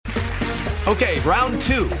Okay, round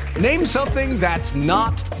two. Name something that's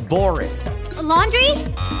not boring. A laundry?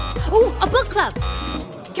 Ooh, a book club.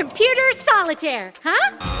 Computer solitaire,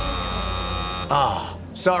 huh? Ah,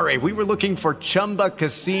 sorry, we were looking for Chumba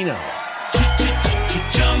Casino.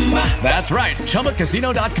 That's right,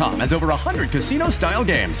 ChumbaCasino.com has over 100 casino-style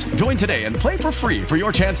games. Join today and play for free for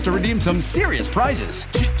your chance to redeem some serious prizes.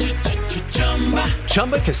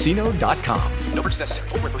 ChumbaCasino.com. No purchase necessary.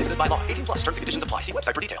 Void where prohibited by law. 18+ terms and conditions apply. See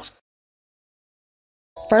website for details.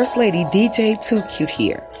 First Lady DJ Too Cute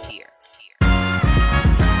here.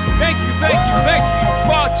 Thank you.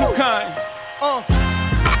 Far too kind.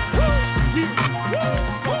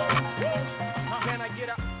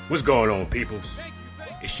 What's going on, peoples?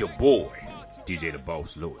 It's your boy, DJ the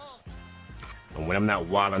Boss Lewis. And when I'm not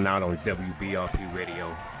wilding out on WBRP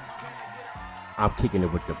radio, I'm kicking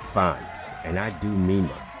it with the finest, and I do mean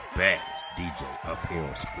the baddest DJ up here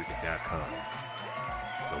on Spreaker.com.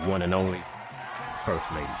 The one and only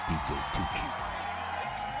First Lady DJ Too Cute.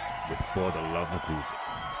 With For the Love of Music.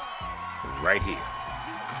 Right here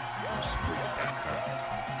on Spreaker.com.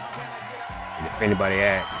 And if anybody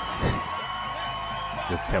asks,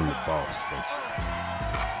 just tell me the boss sent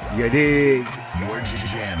you. You dig? You're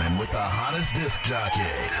jamming with the hottest disc jockey.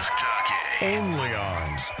 Only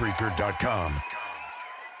on Spreaker.com.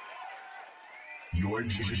 You're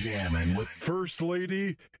jamming with First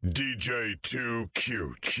Lady DJ Too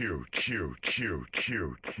Cute.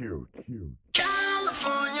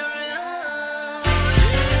 California.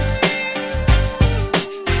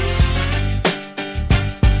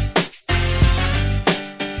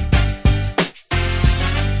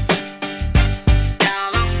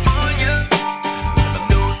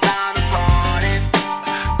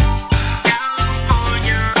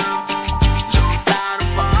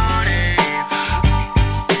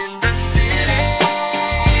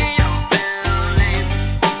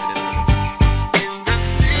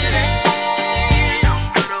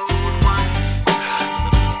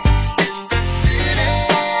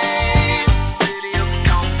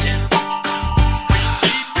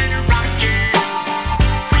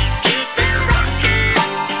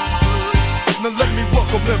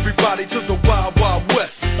 Everybody to the Wild Wild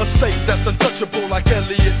West, a state that's untouchable like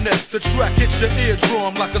Elliot Ness. The track hits your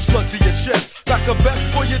eardrum like a slug to your chest, like a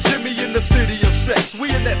vest for your Jimmy in the city of sex. We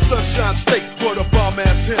in that sunshine state where the bomb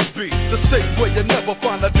ass hemp be, the state where you never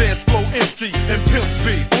find a dance floor empty and pimp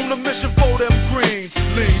speed. On a mission for them greens,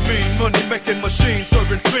 lean, mean, money making machines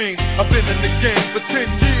serving fiends. I've been in the game for 10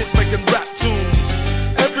 years making rap tunes.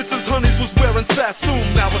 Ever since Honeys was wearing Sassoon,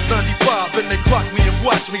 now it's 95 and they clock me and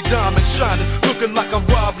watch me diamond shining, looking like a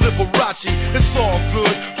Rob Liberace. It's all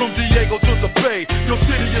good, from Diego to the Bay. Your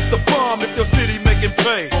city is the bomb if your city making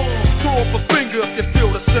pay. Throw up a finger if you feel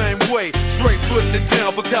the same way. Straight putting it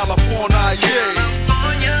down for California, yeah.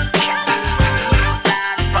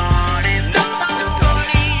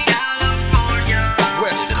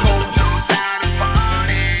 West Coast.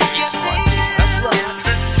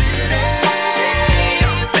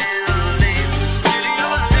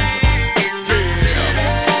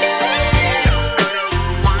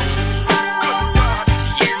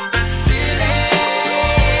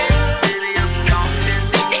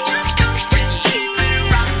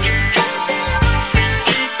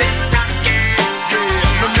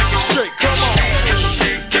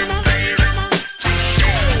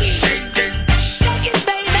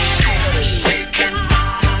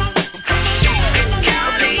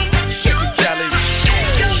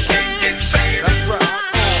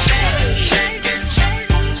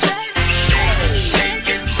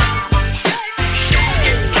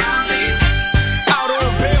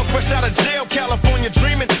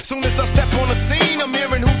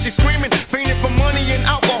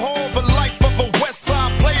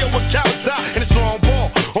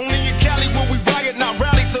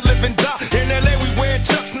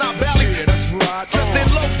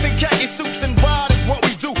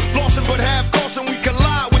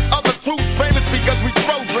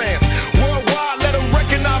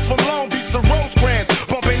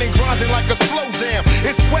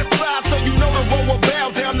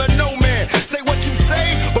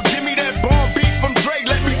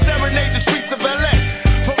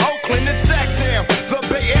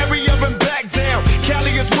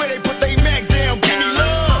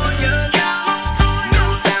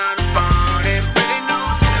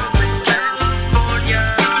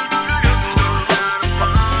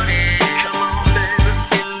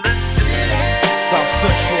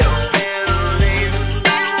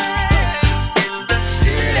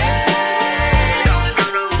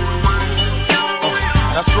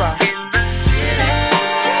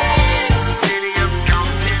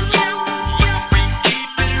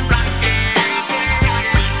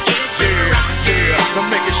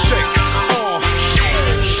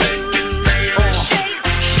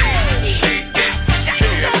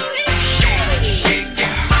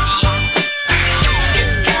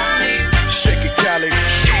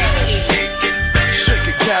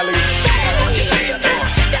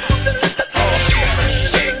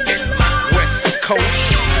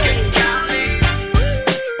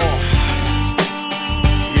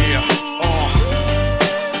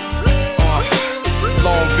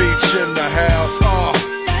 Beach in the house,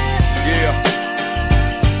 yeah.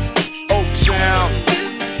 Oaktown,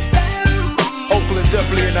 Oakland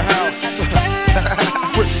definitely in the house.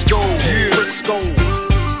 Frisco, yeah. Frisco,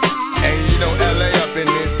 and you know LA up in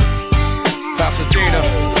this. Pasadena,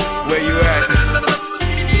 where you at?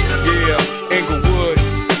 Yeah, Inglewood,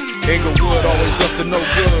 always up to no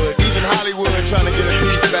good. Even Hollywood trying to get a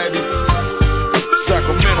piece, baby.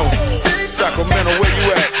 Sacramento, where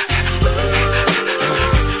you at?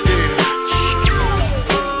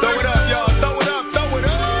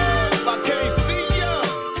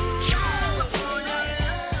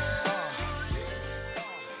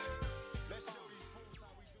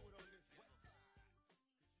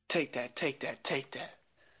 Take that.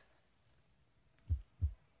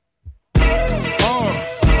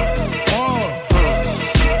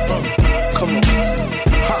 Come on.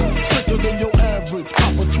 Ha, sicker than your average.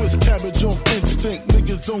 Papa twist cabbage off instinct.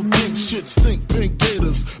 Niggas don't think shit stink. Pink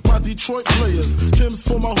Gators, my Detroit players. Tim's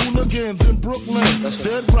for my hooligans in Brooklyn.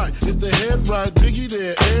 Dead right, if they head right, Biggie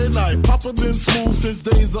there every night. Papa been smooth since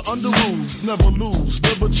days of under rules. Never lose,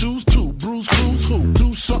 never choose to. Bruise, cruise, who?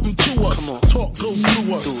 Do something to us. Talk, go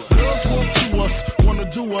through us. Girls walk to us, wanna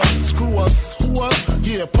do us, screw us. Who us?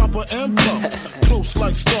 Yeah, Papa and Pump. Close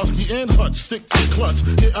like Starsky and Hutch, stick to clutch.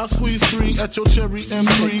 Yeah, I squeeze 3 at your cherry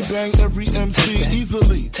M3. Bang every MC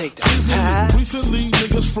easily. Take that. Easily. Recently,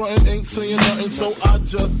 niggas frontin' ain't saying nothing, so I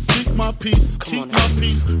just speak my peace. Keep my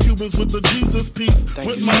peace. Cubans with the Jesus peace.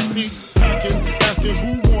 With my peace. Packing, asking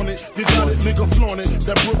who want it. You got it, nigga, flaunt it.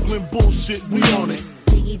 That Brooklyn bullshit, we on it.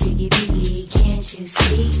 Biggie, can't you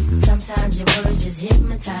see? Sometimes your words just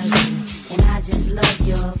hypnotize me. And I just love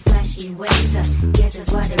your flashy ways. I guess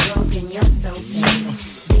that's why they're broken, you're so fake.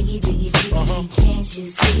 Biggie, can't you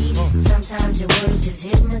see? Sometimes your words just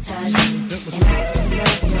hypnotize me. And I just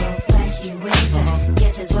love your flashy ways. I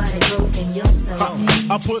guess that's why they're broken, you're so fake.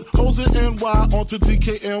 I put hoes in NY onto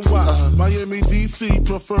DKNY. Miami, DC,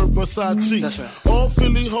 prefer Versace. That's right. All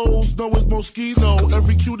Philly hoes know it's Moschino.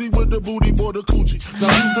 Every cutie with the booty, boy, the coochie. Now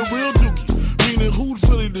who's the real dookie? Meaning who's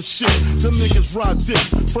really the shit? Them niggas ride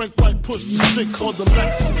dicks. Frank White pushed the 6 on the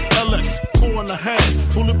Lexus LX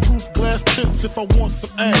 4.5. Bulletproof glass tips if I want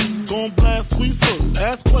some ass. Gon' blast, squeeze first,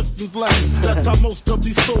 ask questions last. That's how most of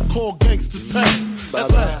these so-called gangsters pass. At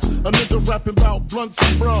last, a nigga rapping about blunts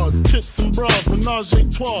and broads, tits and bras, menage a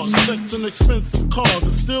trois, sex and expensive cars,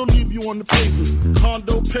 and still leave you on the pavement.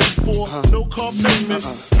 Condo paid for, no car payment.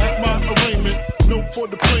 At my arraignment, note for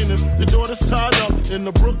the plaintiff. Your daughter's tied up in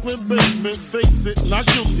the Brooklyn basement. Face it, not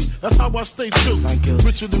guilty. That's how I stay true.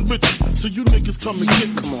 Richer than richer, so you niggas come and get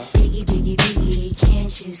me. Come on. Biggie,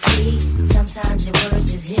 can't you see? Sometimes your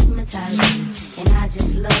words just hypnotize me. And I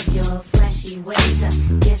just love your flashy ways. I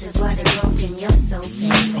guess that's why they're broken, you're so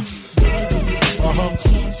fake. Biggie,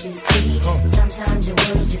 can't you see? Sometimes your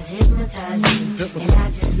words just hypnotize me. And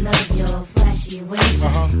I just love your flashy ways.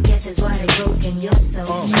 I guess that's why they're broken, you're so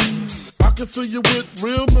fake. I can fill you with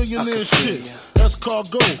real millionaire shit. That's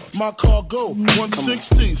cargo, my cargo.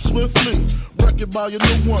 160, swiftly. Wreck it by your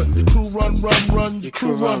new one. Your crew run. Your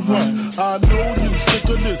crew run. I know you sick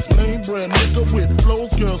of this name brand nigga with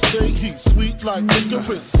flows. Girls say he's sweet like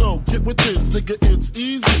licorice. So get with this, nigga, it's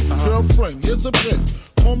easy. Girlfriend, here's a pin.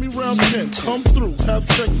 Call me round 10, come through, have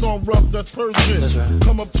sex on rubs, that's Persian. Right.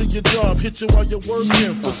 Come up to your job, hit you while you're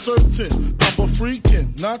working, for certain. Papa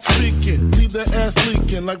freaking, not speaking, leave their ass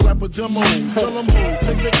leaking like rapper demo. Tell them who,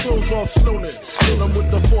 take their clothes off slowly. Kill them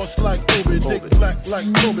with the force like Kobe, dick black like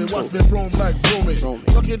Kobe, watch me roam like Romy.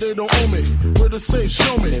 Lucky they don't owe me, where to say,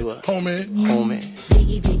 show me, homie.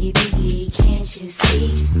 Biggie, can't you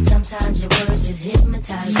see? Sometimes your words just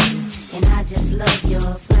hypnotize me. And I just love your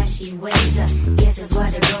flashy ways. I guess that's why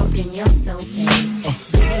they're broken, you're so fake.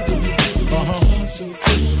 Biggie, can't you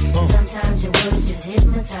see? Sometimes your words just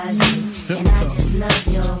hypnotize me. And I just love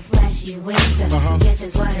your flashy ways. I guess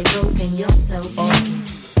that's why they're broken, you're so fake.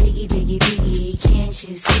 Biggie, can't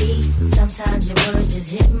you see? Sometimes your words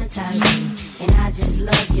just hypnotize me. And I just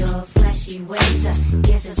love your flashy ways. I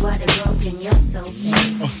guess that's why they're broken, you're so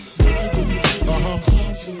fake. Biggie,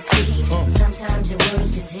 can't you see? Sometimes your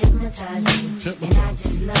words just hypnotize me. And I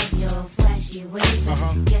just love your flashy ways.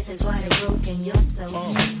 I guess that's why they're broken, you're so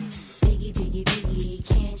fake. Biggie,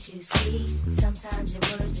 can't you see? Sometimes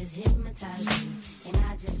your words just hypnotize me. And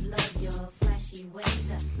I just love your flashy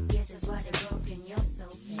ways. I guess that's why they're broken, you're so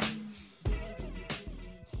fake.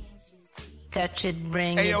 Touch it,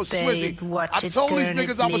 bring hey, yo, it, pay Swizzy, it, watch I it, told these turn niggas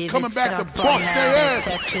it, I was leave coming it, back to stop bust for their now. ass.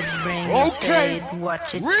 Touch it, bring Okay. it, pay it,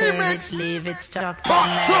 watch it, Remix. turn it, leave it, stop for Part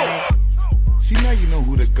now. See, now you know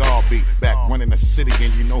who the guard be. Back when in the city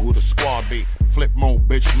and you know who the squad be. Flip mode,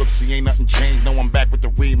 bitch. Look, see, ain't nothing changed. No, I'm back with the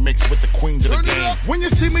remix with the queens of the game. When you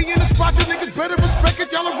see me in the spot, you niggas better respect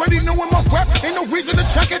it. Y'all already knowin' my rap. Ain't no reason to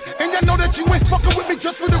check it. And y'all know that you ain't fucking with me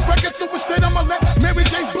just for the record. So instead, I'ma let Mary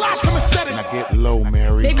J. Blige come and set it. Now get low,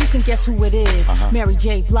 Mary. Baby, you can guess who it is. Mary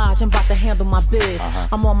J. Blige, I'm about to handle my biz.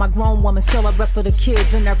 I'm on my grown woman, still a rep for the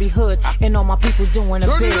kids in every hood. And all my people doing a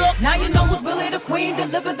bid. Now you know who's really the queen,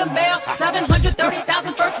 deliver the mail.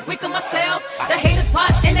 730,000 first week of my sales. The haters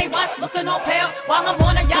pot and they watch looking all pale. While I'm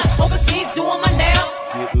on a yacht overseas doing my nails.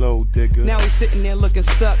 Get low, digger. Now he's sitting there looking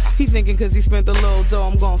stuck. He thinking cause he spent a little dough,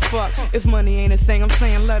 I'm gon' fuck. If money ain't a thing, I'm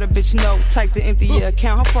saying let a bitch know. Type to empty your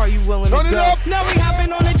account, how far you willing to go? Now we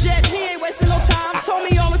hopping on a jet, he ain't wasting no time. Told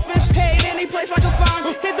me all expense paid, any place I can find.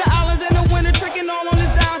 Hit the islands in the winter, tricking all on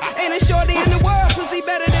his dime. Ain't a shorty in the world, pussy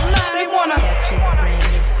better than mine. They wanna touch it, bring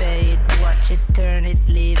it, pay it, watch it, turn it,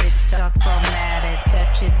 leave it, stop, format it.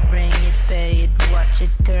 Touch it, bring it, pay it, watch it,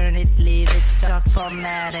 turn it, leave it, stop,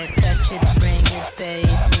 format it. Touch it, bring it, pay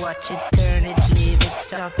it, watch it, turn it, leave it,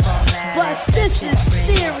 stop, format it. But this is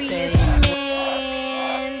serious,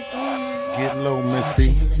 man. Get low,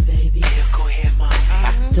 Missy.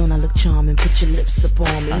 Don't I look charming? Put your lips up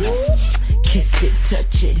on me. Kiss it,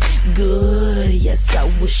 touch it, good. Yes, I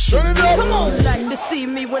wish you would. Come on, like to see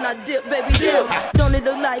me when I dip, baby, dip. Don't it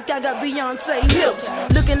look like I got Beyonce hips?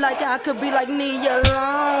 Looking like I could be like Nia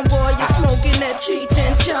Long. Boy, you smoking that cheat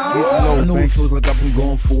and charm. I know it feels like I've been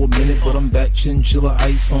gone for a minute, but I'm back, chinchilla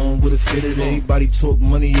ice on with a fitted. Everybody talk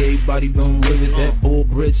money, everybody gon' live it. That bull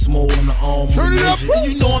bread small on the arm. Turn it up.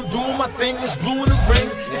 And you know I'm doing my thing, it's blue in the ring.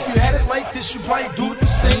 If you had it like this, you probably do it the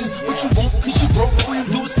same. But you won't, cause you broke, all you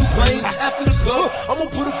do is complain. After the club, I'ma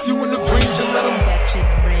put a few in the range and let them touch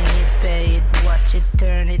it, bring it, pay it, watch it,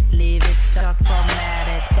 turn it, leave it, stop, format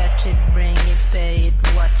it. Touch it, bring it, pay it,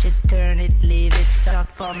 watch it, turn it, leave it, stop,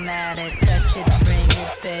 format it. Touch it, bring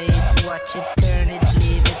it, pay it, watch it, turn it,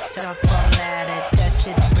 leave it, stop, format it. Touch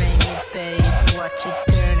it, bring it, pay it, watch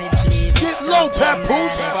it, turn it, leave it. Get low,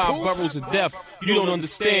 Papoose. 5 boroughs of death, you don't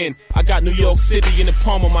understand. I got New York City in the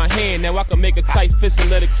palm of my hand. Now I can make a tight fist and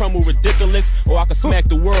let it crumble ridiculous, or I can smack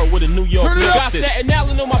the world with a New York fist. Got Staten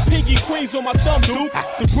Island on my pinky, Queens on my thumb, dude.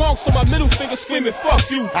 The Bronx on my middle finger, screaming fuck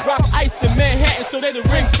you. Rock ice in Manhattan, so they the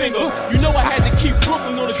ring finger. You know I had to keep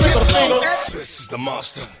Brooklyn on the trigger finger. This is the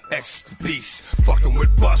monster, X the beast. Fucking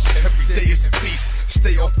with bust, every day is a feast.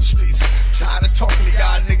 Stay off the streets, tired of talking to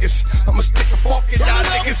y'all niggas. I'ma stick a fork in y'all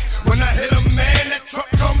niggas. When I hit a man, that truck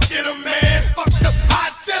come get a man. Fucked up, I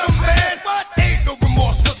did a man. Ain't no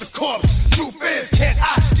remorse for the corpse. Truth is, can't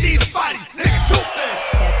ID the body, nigga,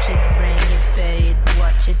 two-face. Touch it, bring it, pay it,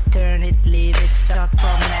 watch it, turn it, leave it, stop,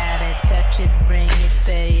 format it. Touch it, bring it,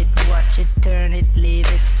 pay it, watch it, turn it, leave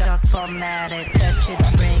it, stop, format it. Touch it,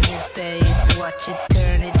 bring it, pay it, watch it,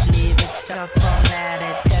 turn it, leave it, stop, format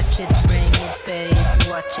it. Touch it, bring it, pay it,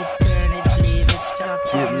 watch it, turn it, leave it, stop,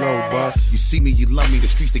 Get low, format it. boss. You see me, you love me. The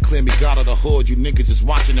streets declare me God of the hood. You niggas is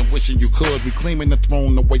watching and wishing you could. Reclaiming the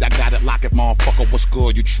throne the way I got it. Lock it, motherfucker. What's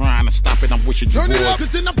good? You trying to stop it? I'm wishing you would. Turn it up,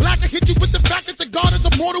 cause then I'm black. I hit you with the fact that the God is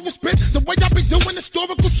immortal will spit. The way I be doing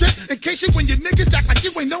historical shit. In case you when your niggas act like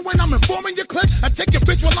you ain't knowing I'm informing your clique. I take your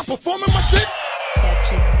bitch while I'm performing my shit.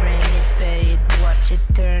 Touch it, bring it, pay it, watch it,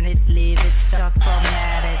 turn it, leave it, stop,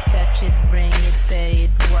 format it. Touch it, bring it, pay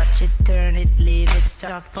it, watch it, turn it, leave it,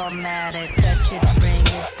 stop, format it. Touch it, bring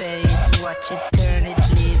it, pay it, watch it, turn it,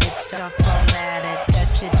 leave it, stop, format it.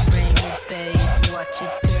 Touch it, bring it, pay it, watch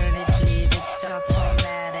it, turn it, leave it, stop,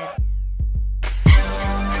 format it.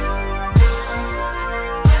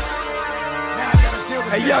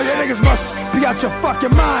 Hey yo, you niggas must be out your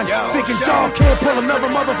fucking mind. Thinking dog can't pull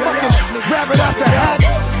another motherfucking rabbit out the hat.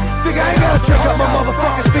 Think I ain't gotta trick up my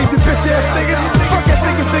motherfucking Steve, you bitch ass niggas. Fuck that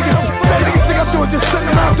niggas, nigga. That niggas think I'm doing just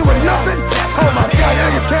sitting around doing nothing. Oh my god, you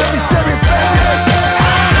niggas can't be serious.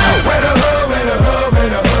 Where the hood, where the hood,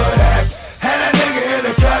 where the hood at? Had that nigga in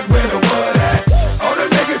the cut where the wood at. All the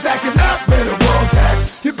niggas acting up where the wolves at.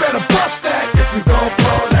 You better bust that if you gon'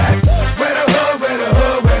 pull that. Where the hood, where the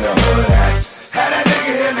hood, where the hood at? Had that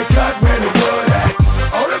nigga in the cut where the wood at.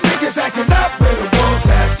 All the niggas acting up where the wolves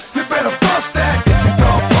at. You better bust that if you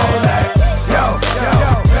gon' pull that. Yo, yo,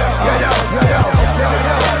 yo, yo, yo, yo, yo,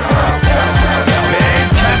 yo. Man,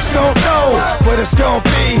 cats don't know what it's gon'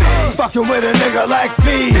 be. Fucking with a nigga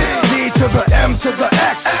to the M to the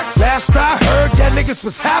X. Last I heard, that niggas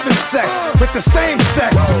was having sex with the same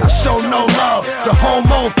sex. I show no love to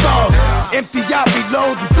homo thugs. Empty out,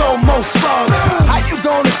 reload, and throw more slugs. How you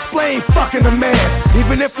gonna explain fucking a man?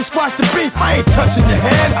 Even if we squash the beef, I ain't touching your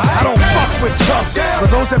hand. I don't fuck with chumps. For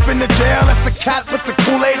those that been to jail, that's the cat with the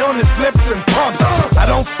Kool-Aid on his lips and pumps. I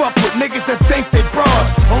don't fuck with niggas that think they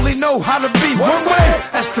bras. Only know how to be one way,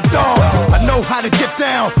 that's the dog. I know how to get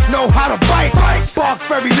down, know how to bite. Bark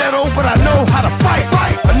very little, but I know how to fight.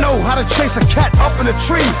 I know how to chase a cat up in a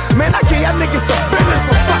tree. Man, I gave y'all niggas the business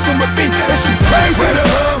for fucking with me. Is she crazy? Where the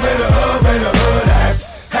hood, where the hood, where the hood at?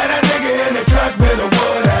 Had that nigga in the cut, where the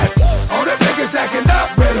wood at? All them niggas acting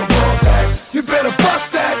up, where the wolves at? You better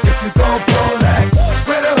bust that if you gon' pull that.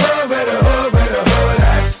 Where the hood, where the hood, where the hood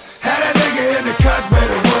at? Had that nigga in the cut, where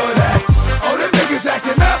the wood at? All them niggas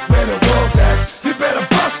acting up, where the wolves at? You better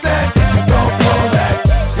bust that if you gon' pull that.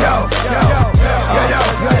 Yo, yo, yo, yo, yo,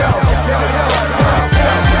 yo, yo, yo, yo.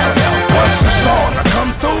 Once the song, I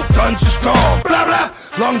come through, guns are strong. Blah, blah,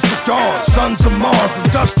 lungs is gone. Sons of Mars, from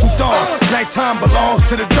dusk to dawn. Nighttime belongs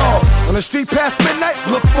to the dog. On the street past midnight,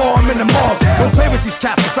 look for him in the morgue. Don't play with these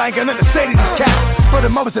cats, cause I ain't got nothing to say to these cats. For the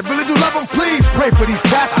mothers that really do love them, please pray for these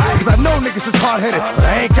cats. Cause I know niggas is hard-headed, but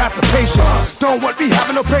I ain't got the patience. Don't want me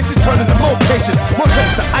having no patience, turning to more patience. More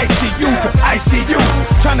trips to ICU, cause I see you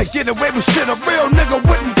trying to get away with shit a real nigga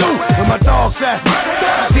wouldn't do. Where my dogs at?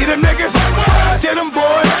 See them niggas? Get them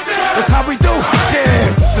boys, that's how we do.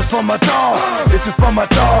 Yeah, this is for my dog, this is for my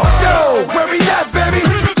dog. Yo, where we at, baby?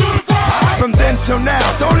 From then till now,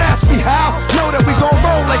 don't ask me how. Know that we gon'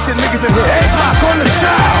 roll like the niggas in here. A-Block on the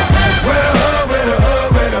child. Where the hood, where the hood,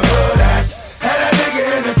 where the hood at? Had that nigga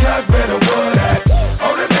in the cut, where the wood at?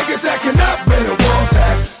 All the niggas acting up, where the wolves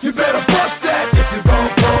at? You better bust that if you gon'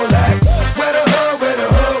 pull that. Where the hood, where the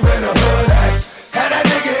hood, where the hood at? Had that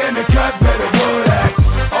nigga in the cut, where the wood at?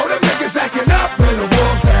 All the niggas acting up, where the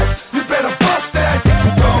wolves at? You better bust that if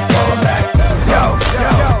you gon' pull that. Yo, yo,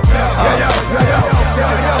 yo, yo, yo, yo, yo,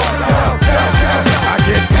 yo, yo. I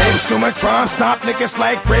get names to my crime, stop niggas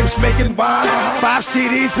like grapes making wine. 5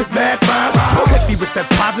 CDs with mad rhymes. Don't hit me with that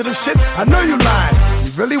positive shit, I know you lying.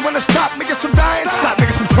 You really wanna stop niggas from dying? Stop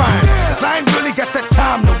niggas from trying. Cause I ain't really got that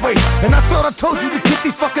time to waste. And I thought I told you to get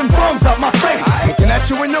these fucking bums out my face. Looking at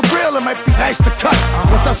you in your grill, it might be nice to cut.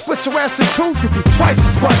 Once I split your ass in two, you'll be twice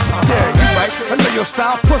as butt. Yeah, you right, I know your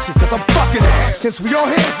style pussy, cause I'm fucking it. Since we all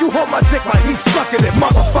here, you hold my dick like he's sucking it,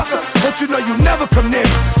 motherfucker. Don't you know you never come near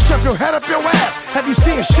me? Shove your head up your ass, have you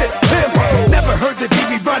seen shit clearly? Never heard that he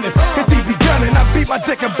be running, cause he be gunning. I beat my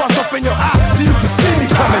dick and bust up in your eye, so you can see me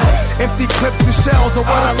coming. Empty clips and shells are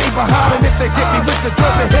what I leave behind. And if they get me with the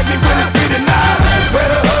drug, they hit me with it 3 to 9. Where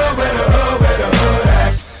the hood, where the hood, where the hood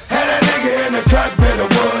at? Had that nigga in the cut, where the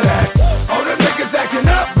wood at? All them niggas acting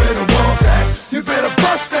up, where the wolves at? You better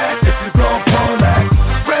bust that if you gon' pull that.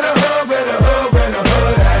 Where the hood, where the hood, where the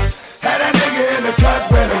hood at? Had that nigga in the cut,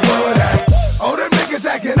 where the wood at? All them niggas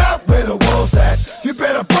acting up, where the wolves at? You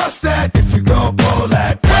better bust that if you gon' pull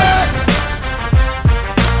that.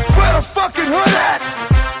 Where the fucking hood at?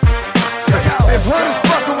 If hood is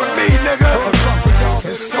fucking with me, nigga,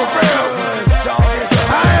 it's for real.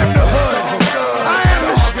 I am the hood. I am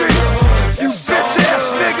the streets. You bitch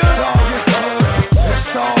ass nigga.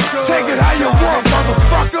 Take it how you want,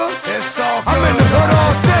 motherfucker. I'm in the hood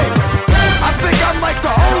all day. I think I'm like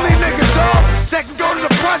the only nigga, dog, that can go to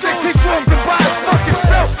the projects he grew up to buy his fucking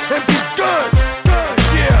self and be good.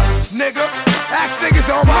 Yeah, nigga. Ask niggas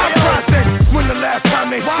on my projects when the last time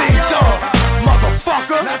they seen dog,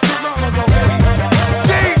 motherfucker. Not too long ago, baby.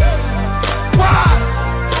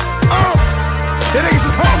 The niggas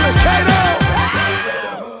is homeless, Kato!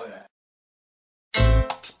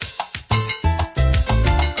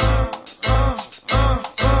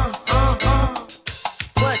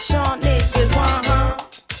 What y'all niggas want,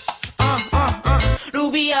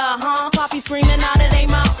 Ruby, Poppy screaming out of they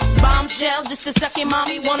mouth. Bombshell, just a second,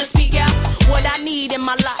 mommy wanna speak out. What I need in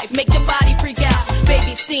my life, make your body freak out.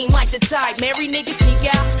 Baby seem like the type, marry niggas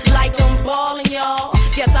sneak out. Like I'm ballin', y'all.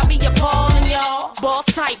 Guess I be appallin', y'all. Boss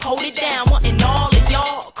type, hold it down, wantin' all of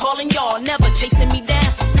y'all. Calling y'all, never chasing me down.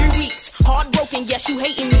 3 weeks, heartbroken, yes, you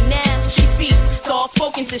hating me now. She speaks, soft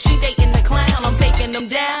spoken till she dating the clown. I'm taking them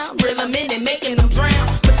down, reel them in and making them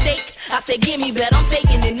drown. Mistake, I said give me, but I'm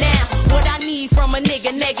taking it now. What I need from a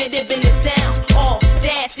nigga, negative in the sound.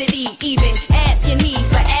 Audacity, even asking me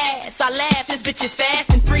for ass. I laugh, this bitch is fast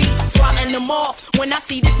and free. Swatting them off when I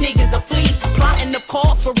see this nigga's a flea. Plotting of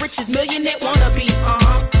course for riches, millionaire wannabe.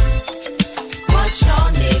 What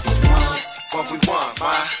y'all niggas want? What we want,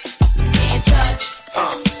 why? Can't touch.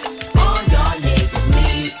 All y'all niggas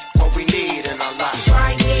need. What we need in our life.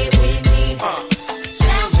 Right here with me.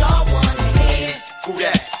 Sound y'all wanna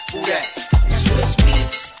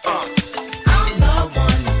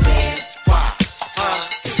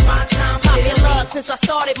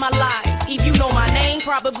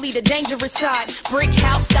probably the dangerous side. Brick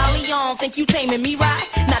house, stallion, think you taming me right?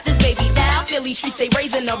 Not this baby down, Philly streets, they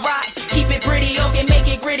raising the rock. Keep it pretty, okay, make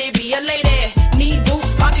it gritty, be a lady. Need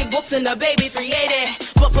boots, pocketbooks, and a baby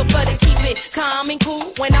 380. But prefer to keep it calm and cool.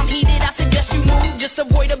 When I'm heated, I suggest you move. Just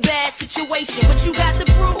avoid a bad situation, but you got to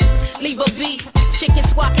prove. Leave a beat, chicken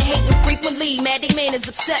squawking, hating frequently. Maddie man is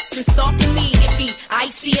obsessed and stalking me. If he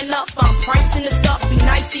icy enough, I'm pricing the stuff. Be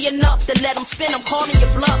nicey enough to let him spin, I'm calling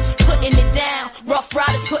your bluff. Putting it down, rough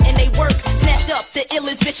riders putting they work. Snatched up the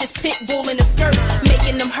illest vicious pit bull in the skirt,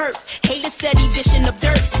 making them hurt. Haters steady dishing up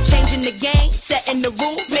dirt, changing the game, setting the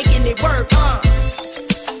rules, making it work.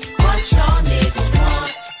 What y'all niggas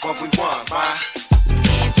want? What we want, why?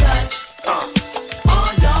 Can't touch. All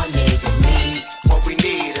y'all niggas need. What we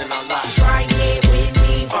need in our lives. Try it with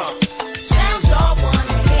me. Sounds y'all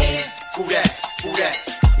wanna hear. Who that? Who that?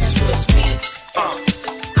 Swiss beats. I'm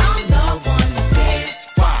the one to fear.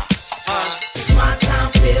 Why? It's my time,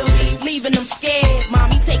 feel me. Leaving them scared.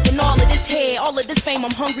 Mommy taking all of this hair, all of this fame.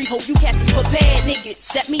 I'm hungry. Hope you cats is prepared. Niggas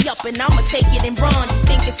set me up and I'ma take it and run. You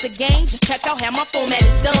think it's a game? Just check out how my format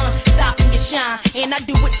is done. Stop and get shine, and I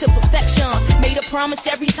do it to perfection. Made a promise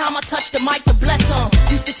every time I touch the mic to bless them.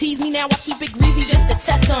 Used to tease me, now I keep it greasy just to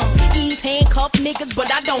test them. Eve handcuff niggas,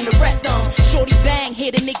 but I don't arrest them. Shorty bang,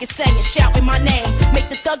 hear the niggas saying, shouting my name. Make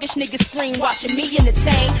the thuggish niggas scream, watching me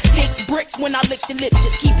entertain. Dicks brick when I lick the lips,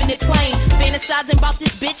 just keeping it plain. Fantasizing about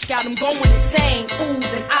this bitch, got them going insane.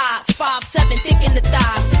 Oohs and eyes, 5'7", thick in the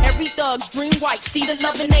thighs. Every thug's dream white, see the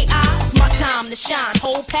love in they eyes. My time to shine,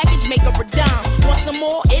 whole package make up a dime. Want some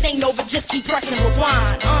more? It ain't over, just keep pressing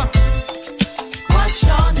rewind. What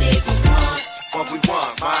y'all niggas want? What we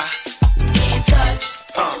want, why? Can't touch.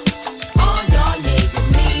 All y'all niggas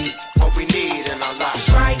need. What we need in our lives.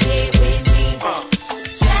 Try it with me.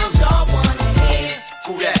 Sounds y'all wanna hear.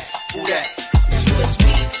 Who that? Who that? Swiss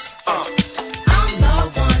beats. I'm the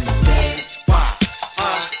one to fear. Why?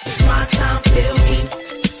 It's my time, feel me.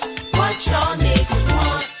 What y'all niggas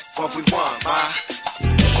want? What we want, why?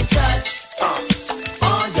 Can't touch.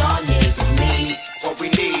 All y'all niggas need. What we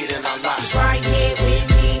need in our lives. Try it with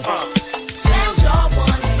me. Sounds y'all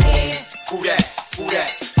wanna hear. Who that? Who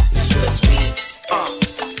that? Swiss beats.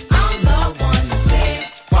 I'm the one to fear.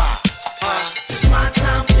 Why? It's my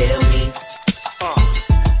time, feel me.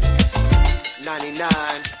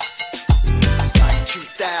 99,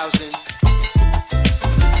 2000,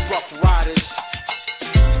 Rough Riders,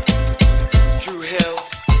 Drew Hill,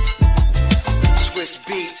 Swiss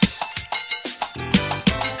Beats,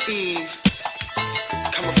 Eve,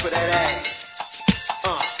 coming for that ass.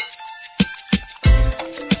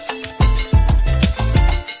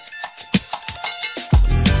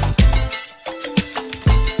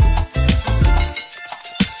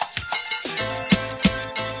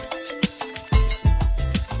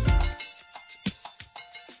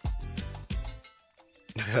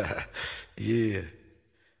 Yeah.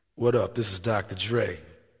 What up? This is Dr. Dre.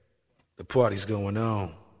 The party's going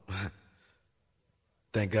on.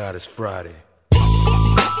 Thank God it's Friday.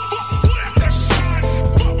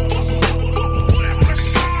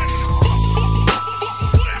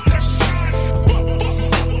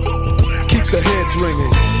 Keep the heads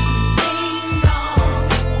ringing.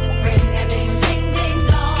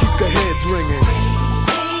 Keep the heads ringing.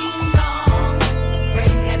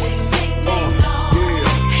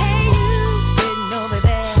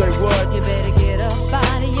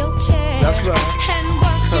 That's right. And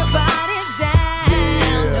work your body down.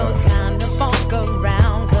 Yeah. No time to funk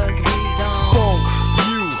around, cause we gon' Funk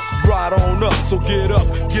you right on up. So get up,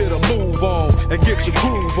 get a move on, and get your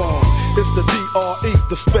groove on. It's the DRE,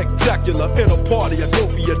 the spectacular. In a party, I go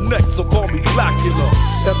for your neck, so call me Blackula.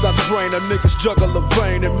 As I drain, a niggas juggle a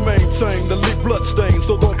vein and maintain the leak bloodstains.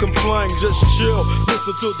 So don't complain, just chill.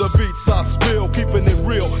 Listen to the beats I spill. Keeping it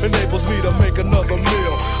real enables me to make another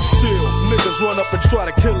meal. Still, niggas run up and try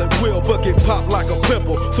to kill it will, but get popped like a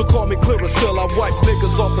pimple. So call me Clearasil, I wipe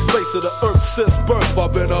niggas off the face of the earth since birth.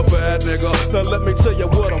 I've been a bad nigga, now let me tell you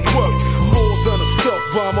what I'm worth. More than a stealth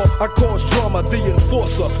bomber, I cause drama, the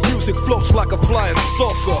enforcer. Music floats like a flying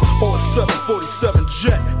saucer on a 747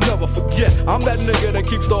 jet. Never forget, I'm that nigga that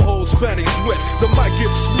keeps the whole Spanish wet. The mic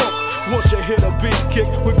gives smoke. Once you hit a beat kick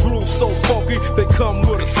with grooves so funky, they come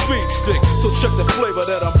with a speed stick. So check the flavor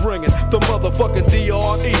that I'm bringing. The motherfucking DRE,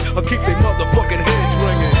 I'll keep they motherfucking heads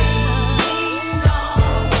ringing.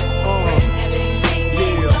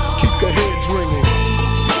 Yeah, keep the heads ringing.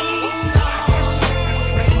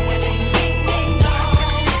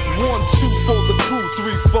 1, 2 for the crew,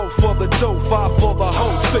 3, 4 for the dough, 5 for the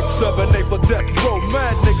hoe, 6, 7, 8 for death row.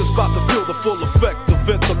 Mad niggas about to feel the full effect of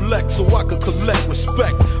intellect, so I could collect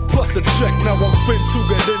respect. Plus a check, now I'm fin to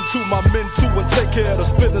get into my men too and take care of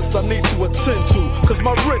this business I need to attend to, cause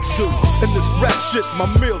my rent's due, and this rap shit's my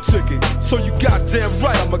meal ticket. So you goddamn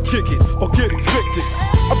right I'ma kick it, or get evicted.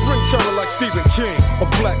 I bring terror like Stephen King, a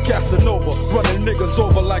black Casanova, running niggas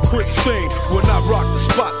over like Christine. When I rock the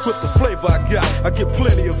spot with the flavor I got, I get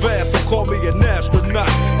plenty of ass, so call me an astronaut.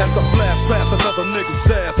 As I blast past another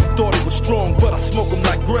nigga's ass, who thought he was strong, but I smoke him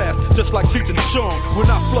like grass, just like Cheech and Chong. When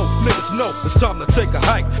I flow, niggas know it's time to take a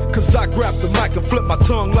hike, cause I grab the mic and flip my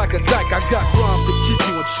tongue like a dyke. I got rhymes to keep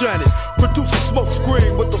you enchanted, produce a smoke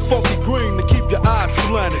screen with the funky green to keep your eyes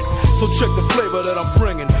slanted. So check the flavor that I'm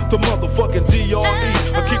bringing, the motherfucking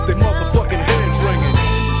D.R.E. I keep they motherfucking heads ringing.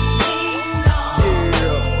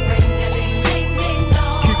 Yeah,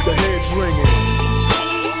 keep the heads ringing.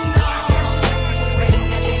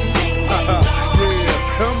 Yeah,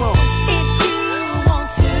 come on. If you want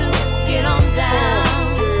to get on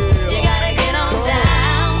down, you gotta get on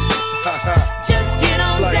down. Just get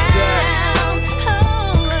on like down.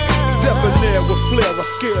 Debonair with flair, I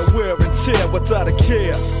scare, wear and tear without a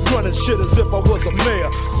care. Running shit as if I was a mayor,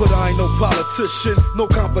 but I ain't no politician, no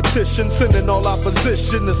competition. Sending all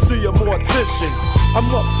opposition to see a mortician. I'm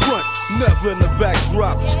up front, never in the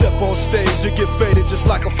backdrop. Step on stage, you get faded just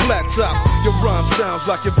like a flat top. Your rhyme sounds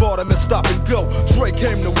like you bought them and stop and go. Dre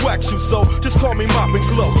came to wax you, so just call me Mop and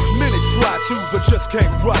Glow. Many try to, but just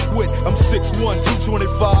can't rock with. I'm 6'1",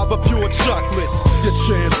 225, a pure chocolate. Your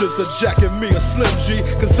chances to jacket me a Slim G,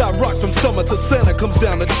 cause I rock from summer to Santa comes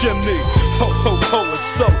down the chimney. Ho, ho, ho, and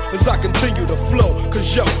so as I continue to flow,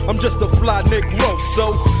 cause yo, I'm just a fly Negro,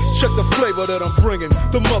 so check the flavor that I'm bringing,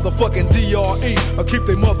 the motherfucking D.R.E. I keep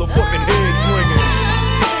they motherfucking heads ringing.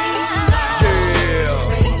 Yeah,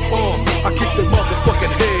 I keep they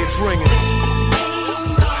motherfucking heads ringing.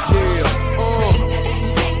 Yeah,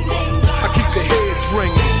 I keep the heads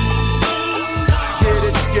ringing. Get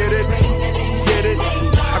it, get it, get it.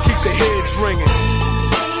 I keep the heads ringing.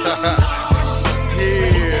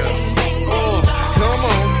 Yeah, come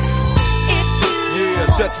on. Yeah,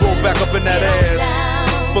 death roll back up in that ass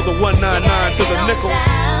for the 199 to the nickel.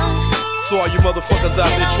 So all you motherfuckers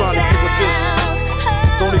out there trying to get with this,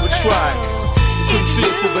 don't even try it. You couldn't see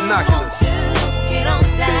us with binoculars. Can you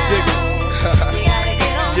dig it?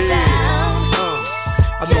 Yeah.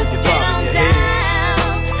 I know you're bobbing your head,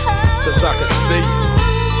 cause I can see you.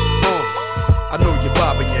 I know you're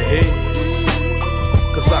bobbing your head,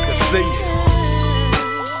 cause I can see you.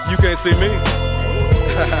 You can't see me.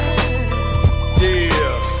 Yeah.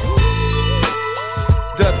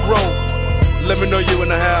 Death Row, let me know you in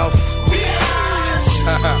the house.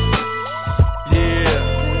 Yeah,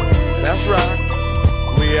 that's right.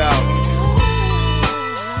 We out.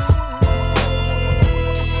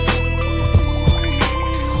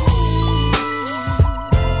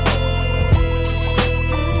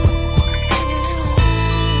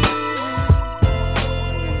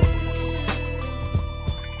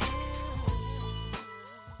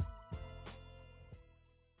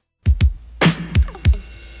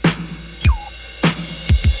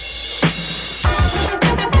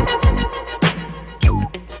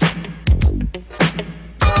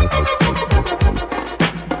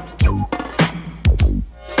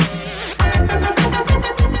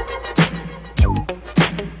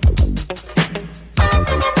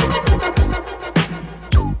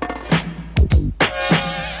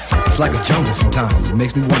 Like a jungle sometimes, it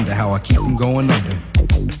makes me wonder how I keep from going under.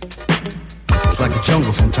 It's like a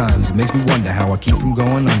jungle sometimes, it makes me wonder how I keep from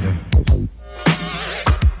going under.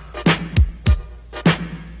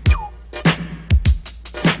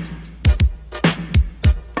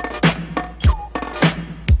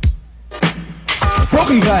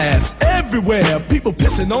 Broken glass everywhere, people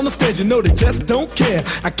pissing on the stage, you know they just don't care.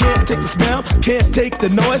 I can't take the smell, can't take the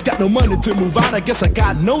noise, got no money to move out, I guess I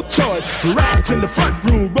got no choice. Rats in the front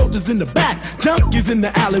room, roaches in the back, junkies in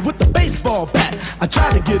the alley with the baseball bat. I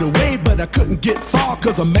tried to get away, but I couldn't get far,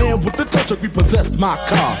 cause a man with a tow truck repossessed my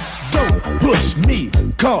car. Don't push me,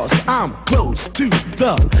 cause I'm close to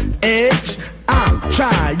the edge. I'm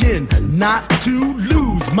trying not to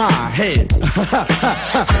lose my head.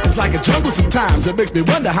 It's like a jungle sometimes, it makes me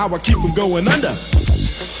wonder how I keep from going under.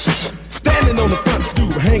 Standing on the front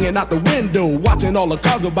stoop, hanging out the window, watching all the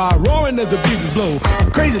cars go by, roaring as the breezes blow.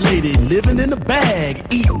 A crazy lady living in a bag,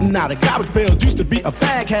 eating out of garbage pails, used to be a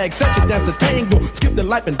fag hag, such a dance to tango, skipped the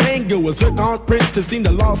life and tango, a zircon princess, seemed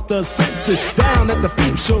to lost her senses. Down at the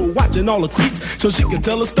peep show, watching all the creeps, so she could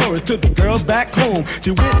tell her stories to the girls back home.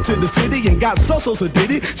 She went to the city and got so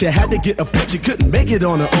did it. She had to get a pimp, she couldn't make it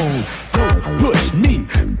on her own. Don't push me,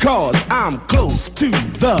 cause I'm I'm close to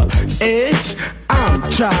the edge. I'm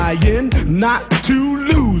trying not to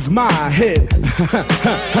lose my head.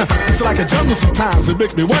 It's like a jungle sometimes, it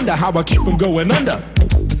makes me wonder how I keep from going under.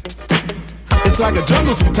 It's like a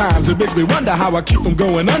jungle sometimes, it makes me wonder how I keep from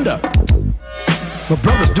going under. My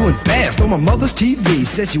brother's doing best on my mother's TV.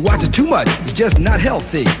 Says she watches too much, it's just not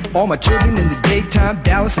healthy. All my children in the daytime,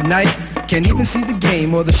 Dallas at night. Can't even see the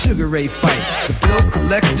game or the Sugar Ray fight. The bill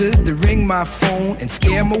collectors, they ring my phone and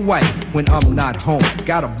scare my wife when I'm not home.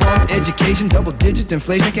 Got a bum education, double-digit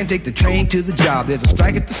inflation. Can't take the train to the job, there's a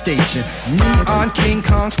strike at the station. Neon King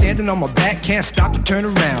Kong standing on my back, can't stop to turn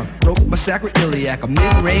around. Broke my sacroiliac, a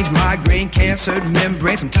mid-range migraine, cancer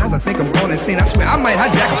membrane. Sometimes I think I'm going insane, I swear I might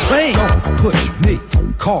hijack a plane. Don't push me,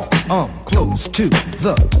 call, I'm close to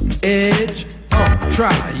the edge. I'm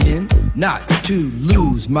trying not to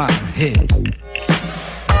lose my head.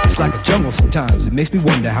 It's like a jungle sometimes, it makes me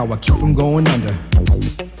wonder how I keep from going under.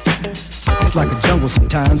 It's like a jungle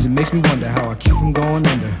sometimes, it makes me wonder how I keep from going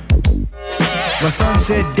under. My son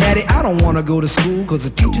said, Daddy, I don't want to go to school, cause the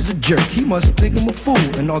teacher's a jerk, he must think I'm a fool.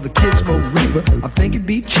 And all the kids smoke reefer, I think it'd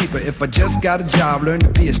be cheaper if I just got a job, learn to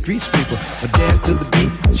be a street sweeper. I dance to the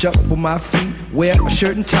beat, shuffle my feet, wear a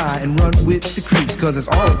shirt and tie, and run with the creeps. Cause it's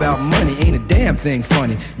all about money, ain't a damn thing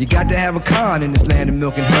funny. You got to have a con in this land of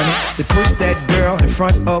milk and honey. They pushed that girl in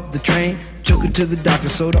front of the train, took her to the doctor,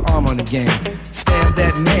 sewed her arm on the game. Stabbed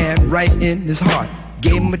that man right in his heart,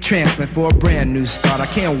 gave him a transplant for a brand new start. I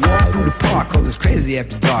can't walk through the park cause it's crazy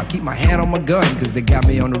after dark. Keep my hand on my gun cause they got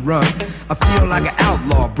me on the run. I feel like an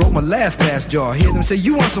outlaw, broke my last glass jaw. Hear them say,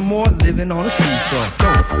 you want some more? Living on a seesaw.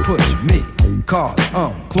 Don't push me cause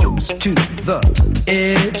I'm close to the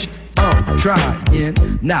edge. I'm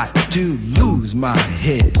trying not to lose my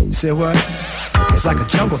head. Say what? It's like a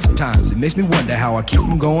jungle sometimes, it makes me wonder how I keep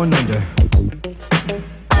from going under.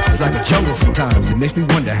 It's like a jungle sometimes, it makes me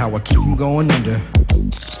wonder how I keep from going under.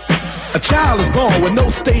 A child is born with no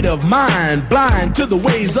state of mind, blind to the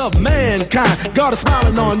ways of mankind. God is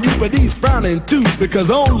smiling on you, but he's frowning too,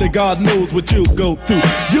 because only God knows what you'll go through.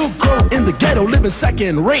 You'll grow in the ghetto, living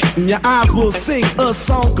second rate, and your eyes will sing a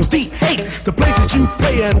song of deep hate. The places you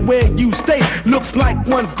play and where you stay looks like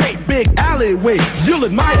one great big alleyway. You'll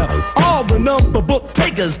admire all the number book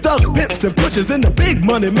takers, thugs, pimps, and pushers, and the big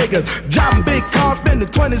money makers. Driving big cars, spending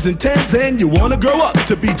 20s and 10s, and you wanna grow up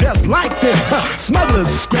to be just like them. Smugglers,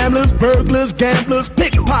 scramblers, burglars, gamblers,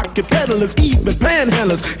 pickpocket peddlers, even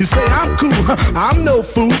panhandlers. You say I'm cool, I'm no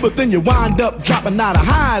fool, but then you wind up dropping out of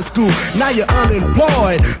high school. Now you're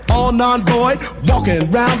unemployed, all non-void,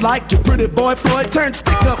 walking around like your pretty boy Floyd. Turned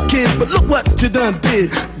stick-up kid, but look what you done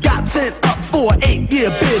did. Got sent up for an 8-year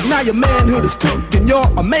bid. Now your manhood is took and you're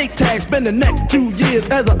a make tag. Spend the next 2 years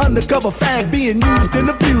as an undercover fag, being used and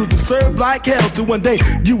abused to serve like hell. Till one day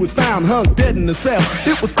you was found hung dead in a cell.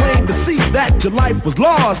 It was plain to see that your life was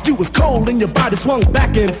lost. You was cold and your body swung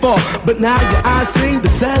back and forth. But now your eyes sing the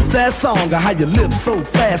sad, sad song of how you live so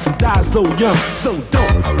fast and die so young. So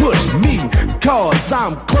don't push me, cause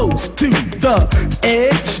I'm close to the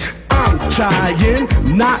edge. I'm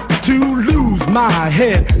trying not to lose my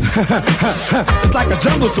head. It's like a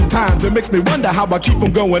jungle sometimes, it makes me wonder how I keep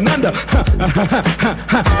from going under.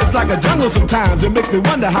 It's like a jungle sometimes, it makes me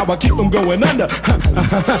wonder how I keep from going under.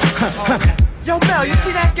 Yo, Mel, you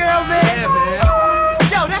see that girl, man? Yeah, man.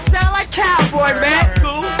 Yo, that sound like Cowboy, man.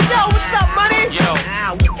 Cool. Yo, what's up, money? Yo.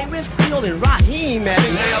 Hey, where's Creole and Raheem, man?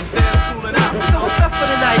 They upstairs cooling out. So what's up for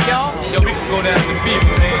the night, y'all? Yo, we can go down to the fever,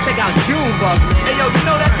 man. We'll check out Junebug, man. Hey, yo, you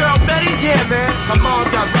know that girl Betty? Yeah, man. My mom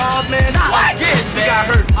got robbed, man. What? Yeah, She got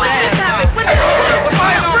hurt. What just happened? What the hell? What's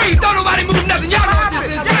going on? Free. Don't nobody move nothing. Y'all know what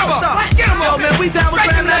this is. Get him up. Get him up. Yo, man, we down with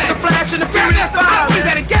Grandmaster Flash and the Furious Five. What is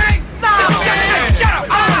that, a gang? Nah, man. Shut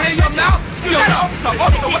up. I don't want to hear your mouth. Shut up.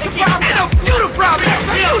 Officer, what's the problem? You the problem.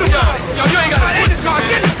 You the problem. Yo, you ain't got to get in the car.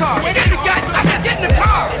 Get in the car. Get in the gas. I said get in the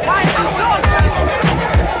car. Why is you doing that?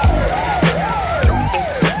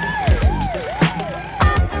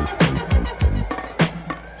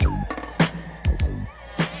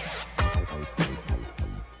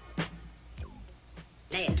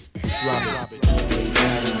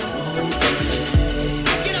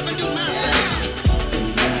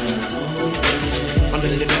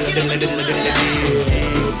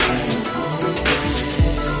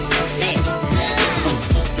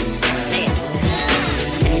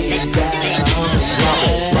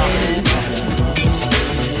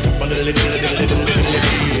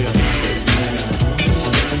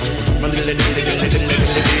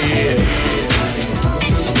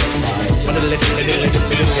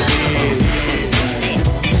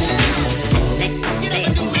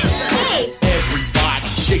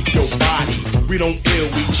 We don't ill,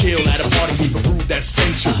 we chill at a party, we prove that's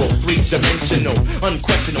sensual. 3 dimensional,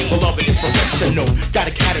 unquestionable, beloved, inspirational.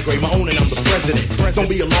 Got a category, my own, and I'm the president.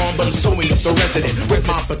 Don't be alarmed, but I'm sewing up the resident with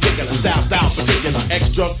my particular style particular,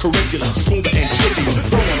 extracurricular, smoother and trivial.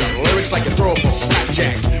 Throwing up lyrics like a throw up a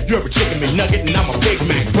blackjack. You're a chicken McNugget and I'm a Big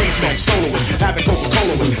Mac. Brain smoke soloing, having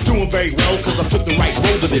Coca-Cola with. Doing very well cause I took the right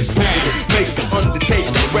road to this path. Make the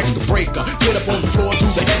undertaker, wreck the breaker. Get up on the floor,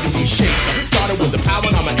 do the heavy shaker. Started with the power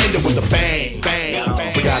and I'ma end it with a bang, bang,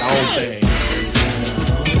 bang. We got our own thing.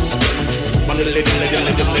 My little lady, lady,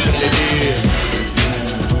 lady, lady, lady.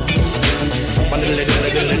 My little lady,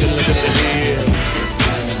 lady, lady, lady, lady.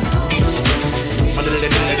 My little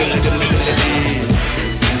lady, lady, lady, lady, lady.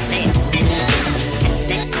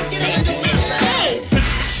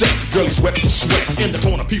 Set, girlies wet with sweat. In the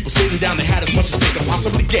corner, people sitting down, they had as much as they could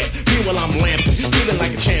possibly get. Meanwhile, I'm lamping, feeling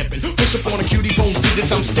like a champion. Push up on a cutie phone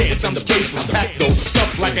digits, I'm stamped. I'm the place was packed though,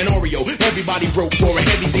 stuffed like an Oreo. Everybody broke for a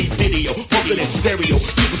heavy D video, pump it in stereo.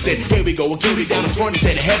 People said, here we go. A cutie down the front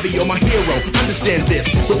said, heavy, you're my hero. Understand this,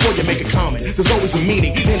 before you make a comment. There's always a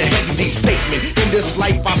meaning in a heavy D statement. In this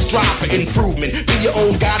life, I strive for improvement. Be your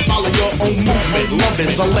own God, follow your own movement. Love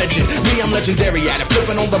is a legend. Me, I'm legendary at it.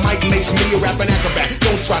 Flipping on the mic makes me a rapping acrobat.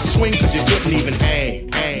 Don't try to swing cause you couldn't even hang.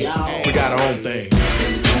 We got our own thing.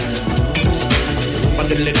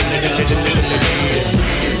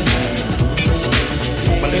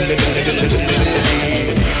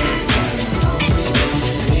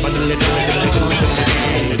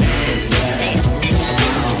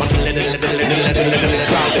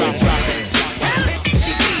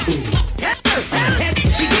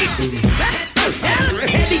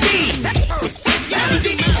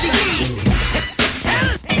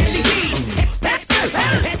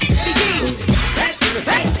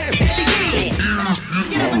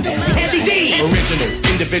 Original,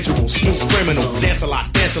 individual, smooth criminal. Dance a lot,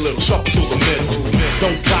 dance a little, shuffle to the middle.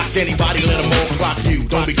 Don't clock anybody, let them all clock you.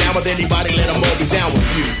 Don't be down with anybody, let them all be down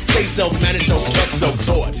with you. Stay self-managed, self-kept,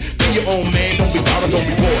 self-taught. Be your own man, don't be bothered, don't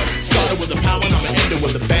be bored. Started with a power and I'ma end it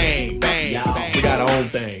with a bang, bang. We got our own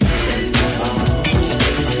thing.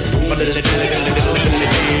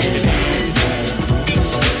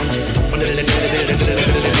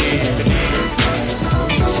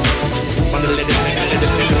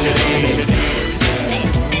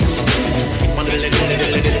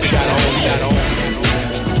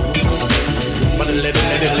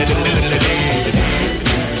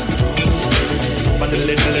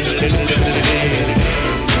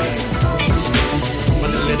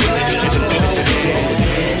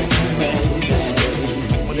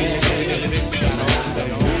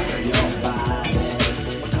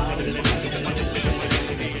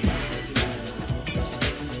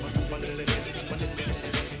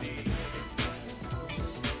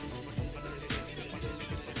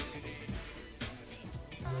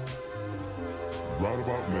 Right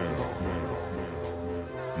about now,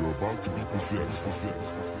 you're about to be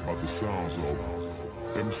possessed by the sounds of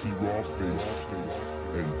MC Rawface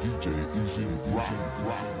and DJ Easy Rock.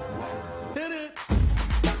 Hit it!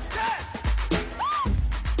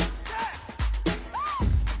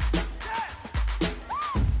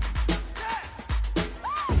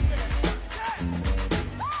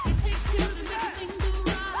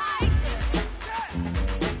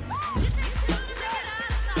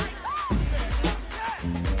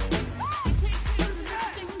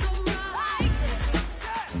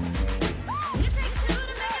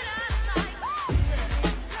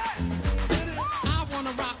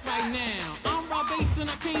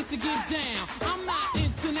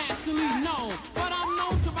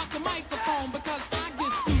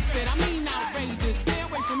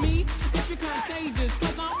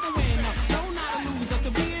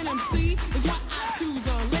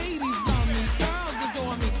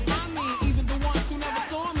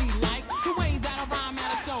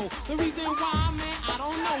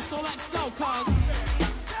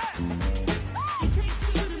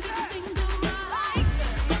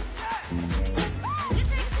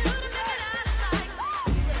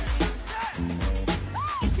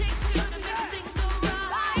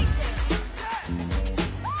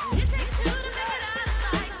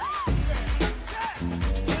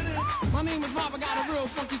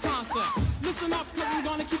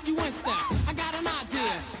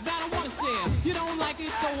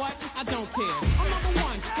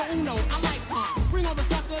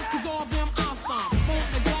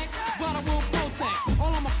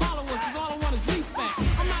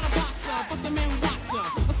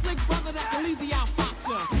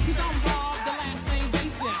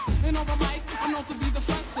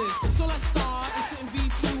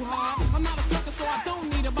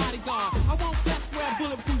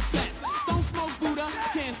 Bulletproof vest. Don't smoke Buddha,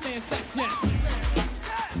 can't stand sex,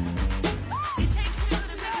 yes.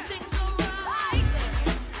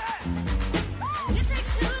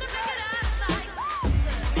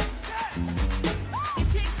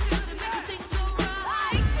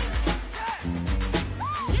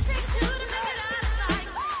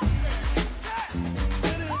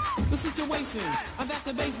 mission, that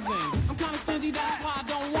the bass is in. I'm kinda stingy, that's why I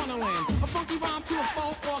don't wanna win. A funky rhyme to a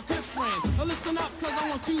foe or a good friend. Listen up, cause I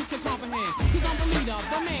want you to comprehend. Cause I'm the leader,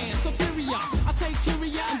 the man, superior. I take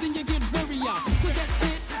curia and then you get wearier. So that's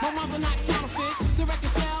it, my rhymes are not counterfeit. The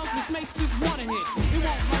record sells, which makes this one a hit. It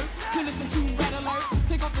won't hurt to listen to Red Alert.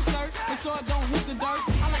 Take off the shirt, make sure it don't hit the dirt.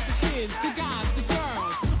 I like the kids, the guys, the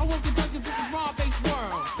girls. I won't get done cause this is raw-based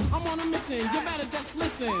world. I'm on a mission, you better just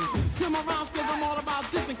listen to my rhymes cause I'm all about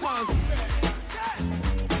dissing cause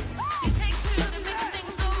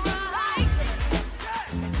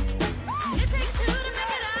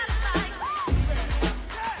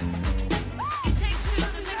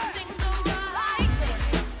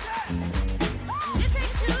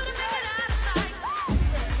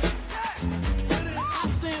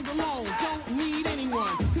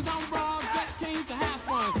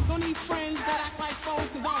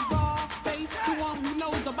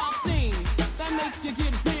you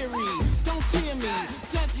get weary, don't cheer me,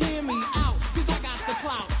 just hear me out, cause I got the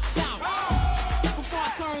clout, shout. Before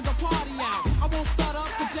I turn the party out, I won't start up,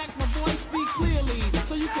 project my voice, speak clearly,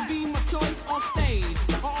 so you can be my choice on stage,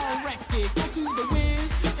 or on record, go to the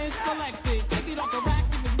whiz and select it, take it off the rack,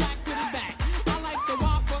 if it's back, put it back. I like the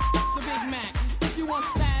Whopper, the Big Mac, if you want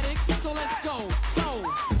static, so let's go, so,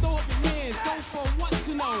 throw up your hands, go for what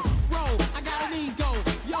you know, bro, I got an ego,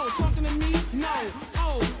 yo, talking to me, no,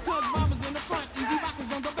 oh, cause Robert's in the front, easy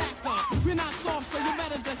rockers on the back up. We're not soft, so you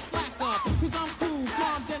better just slack up. Cause I'm cool,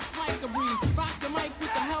 calm, just like a breeze. Rock the mic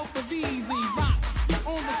with the help of Easy Rock.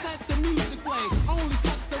 On the set, the music play. Only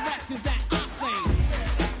cuts the records that I say.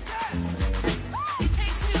 It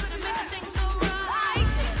takes two to make a thing go right.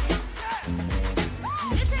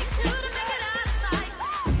 It takes two to make it out of sight.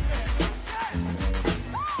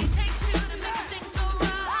 It takes two to make a thing go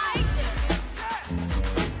right.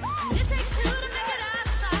 It takes two to make it out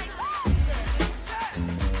of sight.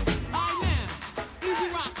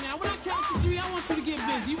 Now, when I count to three, I want you to get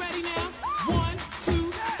busy. You ready now? 1,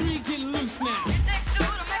 2, 3, get loose now.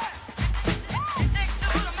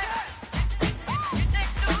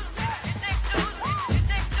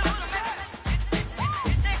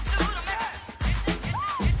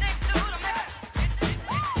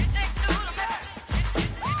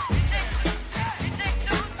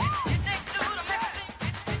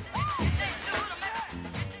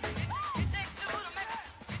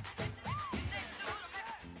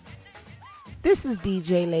 This is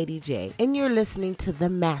DJ Lady J, and you're listening to The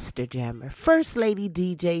Master Jammer, First Lady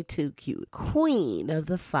DJ 2Q, Queen of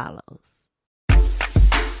the Follows.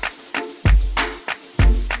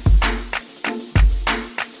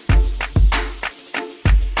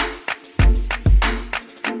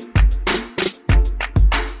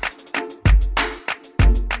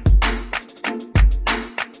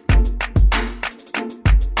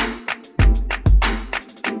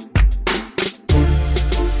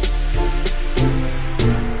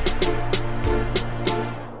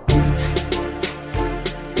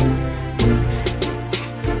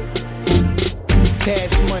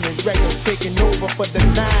 Cash money records taking over for the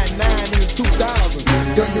 99 in the 2000.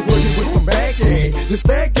 Girl, you working with some bag, yeah. This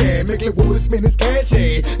fat, yeah. Make it wanna spend his cash,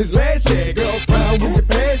 yeah. His last, yeah. Girls proud with your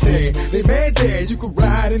pass, yeah. They mad, yeah. You could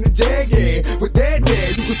ride in the Jag, yeah. With that,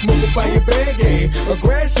 yeah. You could smoke a fire bag, yeah. A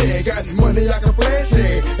grass, yeah. Got money I can flash,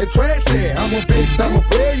 yeah. And trash, yeah. I'm a bitch, I'm a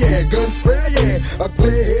player, yeah. Gun spray, yeah. A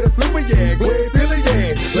player, hit a flipper, yeah. Glad Billy,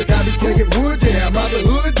 yeah. Look, I be slinging wood, yeah. I'm out the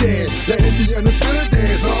hood, yeah. Let it be understood,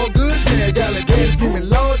 yeah. It's all good, yeah. Got a gas, give me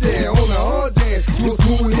low, yeah. On the hard, yeah. You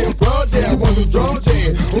smooth and broad, yeah. I want to draw,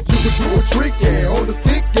 yeah. Hope you can do a trick, yeah. On the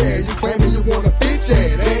stick, yeah. You claiming you want a bitch,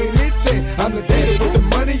 yeah. That ain't it, yeah. I'm the daddy with the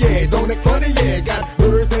money, yeah. Don't act funny, yeah. Got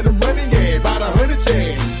birds and I'm running, yeah. About 100,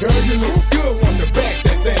 yeah. Girl, you look good, want to back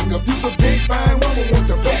that thing up. You a big fine woman, want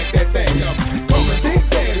to back that thing up. Call me Big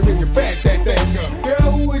Daddy when you back that thing up. Girl,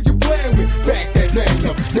 who is you playing with? Back that thing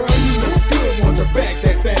up. Girl, you look good, want to back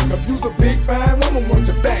that thing up. You a big fine woman, want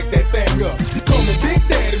to back that thing up. Call me Big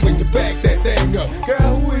Daddy when you back that thing up.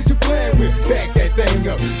 Girl, who is you playing with? Back that thing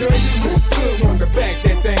up. Girl, you look good, want to back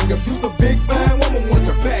that thing up. You a big fine woman, want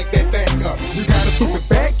to back that thing up. You got a stupid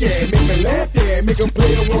back, yeah. Make me laugh, yeah. Make them play,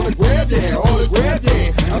 I wanna grab, yeah. All the grab,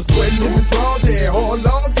 yeah. I'm sweating in the drawers, yeah. All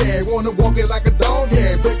long, yeah. Wanna walk it like a dog,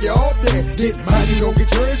 yeah. Break you off, yeah. Get mine, you don't get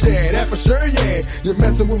yours, yeah. That for sure, yeah. You're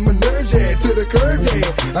messing with my nerves, yeah. To the curb,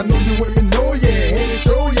 yeah. I know you women know, yeah. Ain't it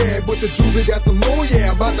show, yeah. But the jewelry got some more,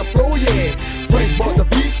 yeah. I'm about to flow, yeah. Frank bought the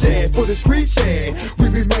beach, yeah. For the street, yeah. We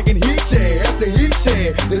be making heat, yeah. After heat,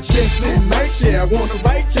 yeah. The chest in night, yeah. I wanna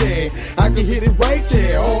write, yeah. I can hit it right,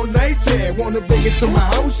 yeah. All night, yeah. Wanna bring it to my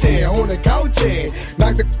house, yeah. On the couch, yeah.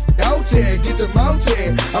 Knock the out, yeah. Get your mouth,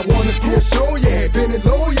 yeah. I wanna see a show, yeah. Bend it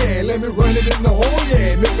low, yeah. Let me run it in the hole,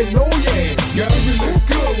 yeah. Make me know, yeah.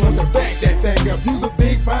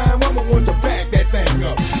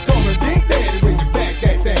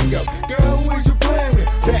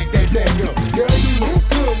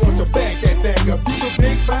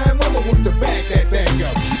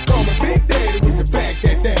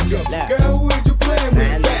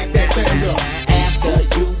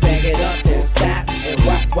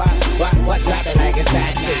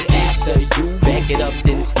 back it up,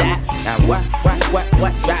 then stop. Now what?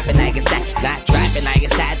 Drop it like it's hot. Not drop it like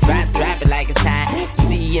it's hot. Drop it like it's hot.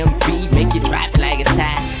 CMB, make you drop it like it's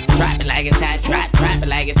hot. Drop it like it's hot. Drop it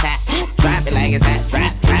like it's hot. Drop it like it's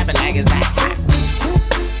hot. Drop it like it's hot.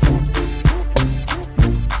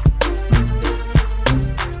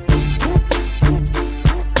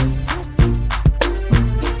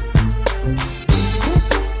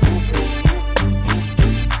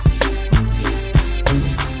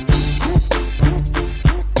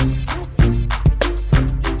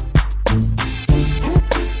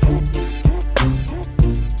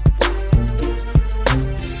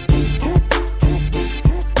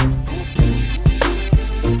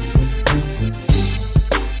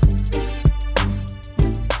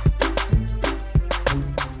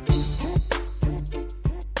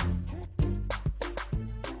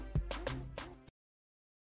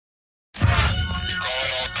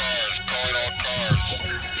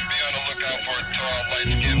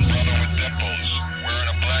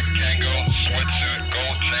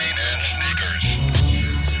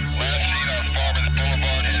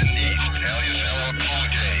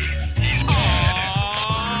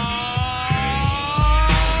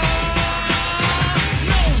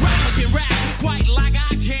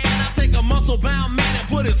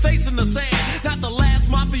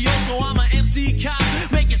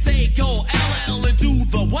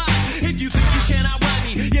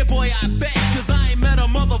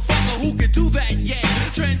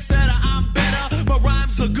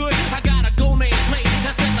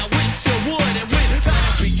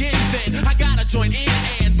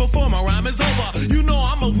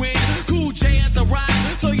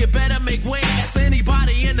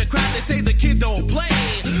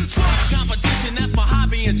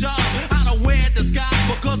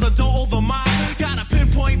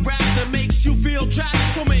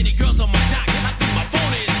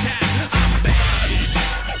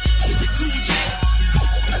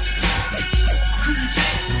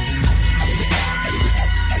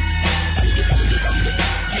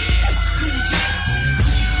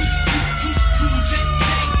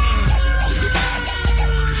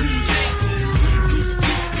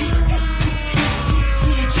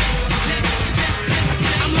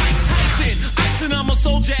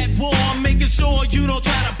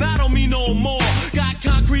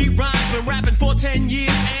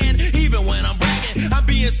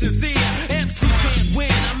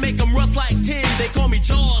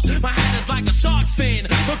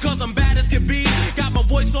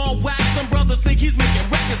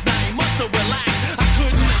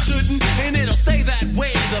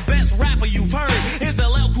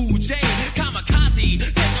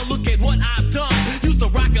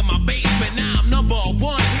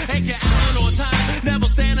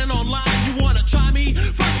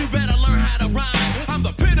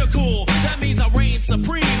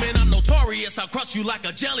 You like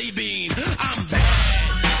a jelly bean. I'm back.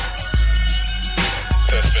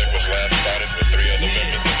 Suspect was last spotted with 3 other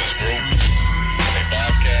members of his group. A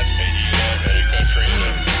Bobcat, AGM, Eddie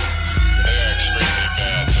Katrina. They are extremely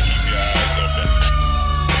bad, so keep your eyes open.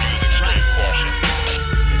 Use extreme caution.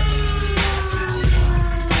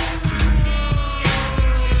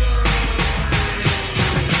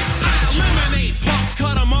 I eliminate punks,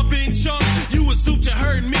 cut them up in chunks. You assume you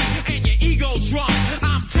heard me and your ego's drunk.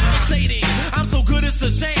 I'm devastating. I'm so good it's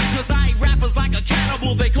a shame, cause I eat rappers like a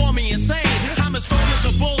cannibal, they call me insane. I'm as strong as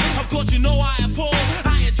a bull, of course you know I am full.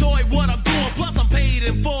 I enjoy what I'm doing, plus I'm paid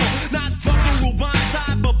in full. Not buckaroo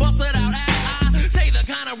blindside, but bust it out as I say the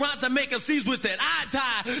kind of rhymes that make MCs wish that I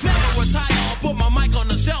die. Never retire or put my mic on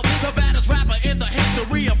the shelf. The baddest rapper in the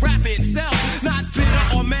history of rap itself. Not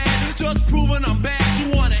bitter or mad, just proving I'm bad.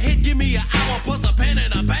 You want a hit, give me an hour plus a pen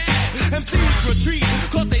and a bag. MCs retreat,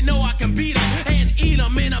 cause they know I can beat them and eat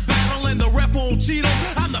them in a battle and the ref won't cheat them.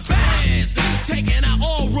 I'm the baddest, taking out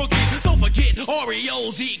all rookies. Don't forget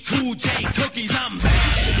Oreos, eat Cool J cookies. I'm bad.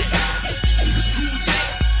 Cool J.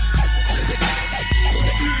 Cool J.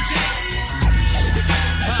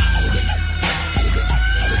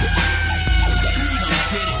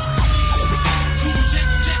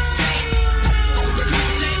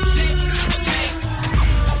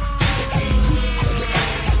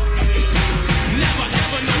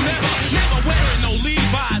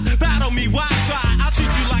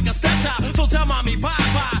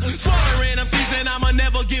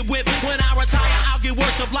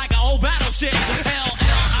 Like an old battleship. LL,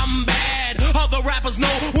 I'm bad. Other rappers know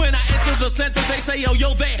when I enter the center, they say,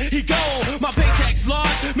 yo, there he go. My paycheck's large,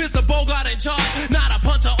 Mr. Bogart in charge. Not a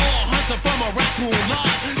punter or a hunter from a raccoon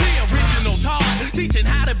lodge. The original Todd, teaching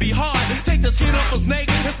how to be hard. Take the skin off a snake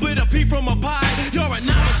and split a pea from a pie. You're a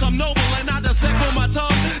novice, I'm noble, and I dissect with my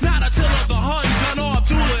tongue. Not a till of the Hun.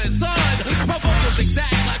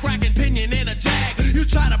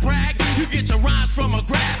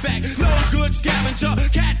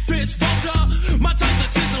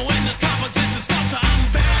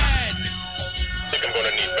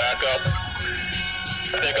 backup.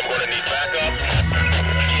 I think I'm gonna need backup.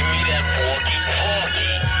 Give me that forky.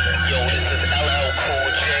 Yo, this is LL Cool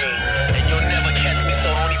J, and you'll never catch me, so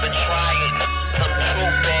don't even try it. I'm too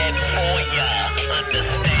bad for ya. Understand?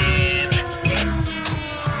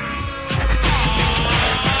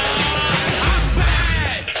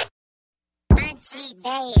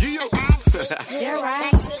 You're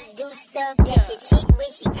right.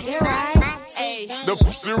 You're right. Hey. The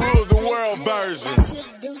Pussy Rules the World version.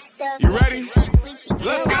 You ready?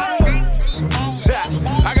 Let's go.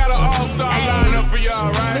 I got an all-star lineup for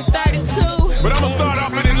y'all, right? It's 32. But I'm gonna start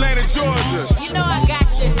off in Atlanta, Georgia. You know I got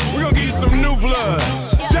you. We're gonna give you some new blood.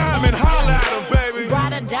 Diamond, holla at 'em, baby.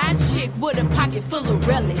 Ride or die chick with a pocket full of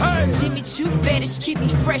relish. Hey. Jimmy Choo fetish, keep me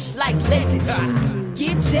fresh like lettuce.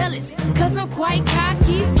 Get jealous, cause I'm quite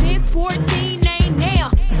cocky. Since 14, ain't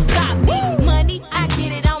now. Stop me. Money, I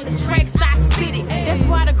get it on the tracks, I spit it. That's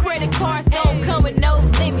why the credit cards don't come with no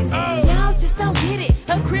limits. Y'all just don't get it.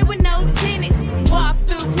 A crib with no tenants. Walk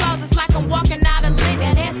through closets like I'm walking out of linen.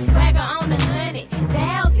 Now that's swagger on the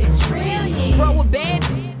 100,000 trillion. Roll with bad,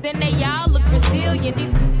 then they all look Brazilian.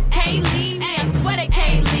 These can't leave me, I swear they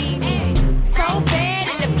can't leave me. So bad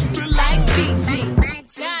and the like Fiji.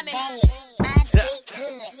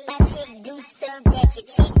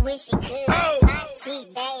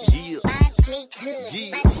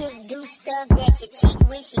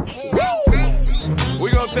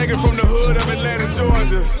 We're gonna take it from the hood of Atlanta,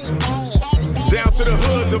 Georgia, down to the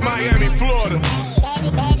hoods of Miami, Florida.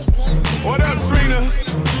 What up, Trina?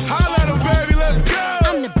 Holla at 'em, baby, let's go!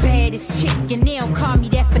 I'm the baddest chick, and they don't call me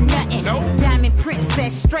that for nothing. Nope. Diamond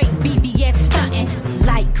princess, straight BBS stunting.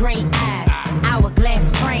 Light gray eyes, hourglass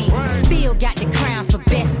frame. Still got the crown for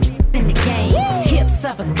best in the game. Hips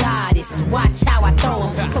of a goddess, watch how I throw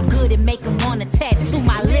 'em. So good it make 'em wanna tattoo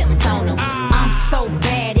my lips on 'em. I'm so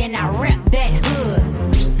bad and I rep that hood.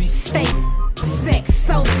 Stay sex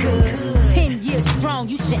so good. 10 years strong,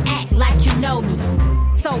 you should act like you know me.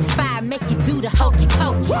 So fire, make you do the hokey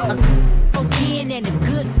pokey. Again and a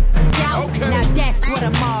good out. Okay. Now that's what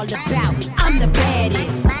I'm all about. I'm the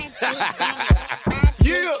baddest.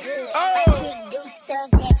 Yeah,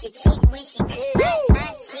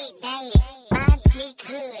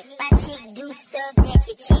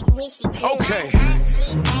 okay,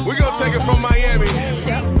 we're gonna take it from Miami.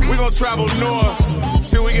 We're gonna travel north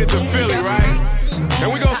till we get to Philly, right?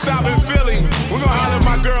 And we're gonna stop in Philly. We're gonna holler at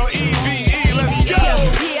my girl EVE. Let's go!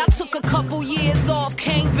 Yeah, I took a couple years off,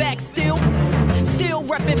 came back still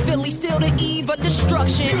reppin' Philly, still the eve of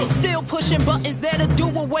destruction. Still pushing buttons that'll do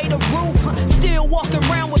away the roof. Still walking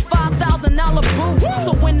around with $5,000 boots.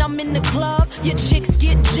 So when I'm in the club, your chicks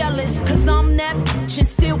get jealous. Cause I'm that bitch and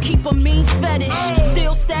still keep a mean fetish.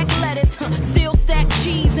 Still stack lettuce, still stack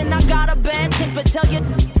cheese. And I got a bad temper, tell you,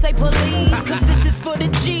 say please. Cause this is for the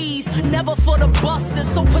G's, never for the busters.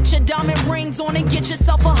 So put your diamond rings on and get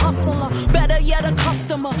yourself a hustler. Better yet, a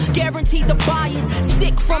customer, guaranteed to buy it.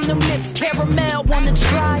 Sick from them lips, caramel, wanna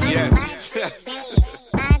try it. Yes.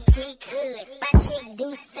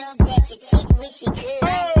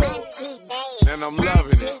 And I'm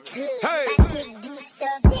loving it. Hey,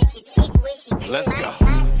 let's go.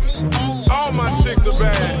 All my chicks are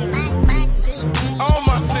bad. All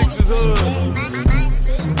my chicks is hood.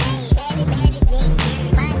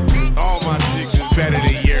 All my chicks is better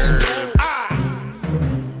than yours.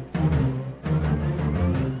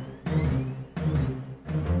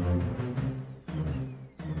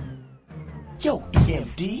 Yo,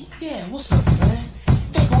 EMD? Yeah, what's up, man?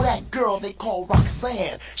 There go that girl they call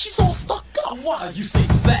Roxanne. She's all stuck up. Why you say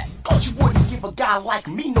fat? Cause you wouldn't give a guy like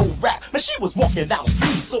me no rap. Man, she was walking down the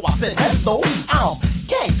street, so I said, hello, I'm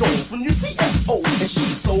Kango from UTFO. And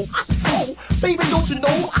she so, I said, so, baby, don't you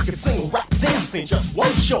know I can sing, rap, dance in just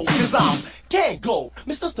one show? Cause I'm Kango,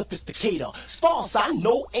 Mr. Sophisticator. As far as I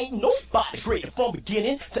know, ain't nobody greater. From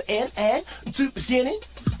beginning to end and to beginning,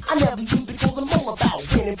 I never lose because I'm all about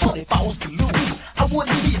winning. But if I was to lose, I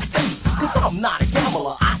wouldn't be upset. Cause I'm not a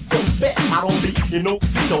gambler, I don't bet. I don't be in no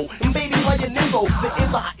casino. And baby, playing Nizzo, the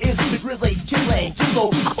is the grizzly, kiss and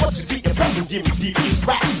kizzo. I thought you'd be impressed and give me devious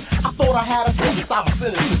rap. I thought I had a book inside my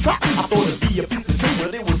sinister trap. I thought it'd be a piece of cake,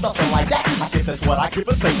 but it was nothing like that. I guess that's what I give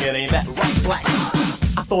a thinking, ain't that right, black?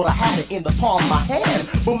 I thought I had it in the palm of my hand.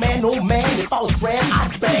 But man, oh man, if I was grand,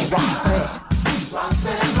 I'd bang Roxanne.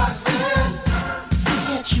 Roxanne, Roxanne,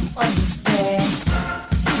 can't you understand?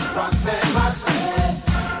 Roxanne, Roxanne,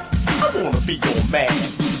 I wanna be your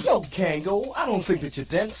man. Yo, Kango, I don't think that you're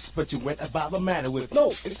dense, but you went about the matter with no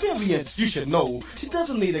experience. You should know, she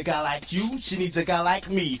doesn't need a guy like you, she needs a guy like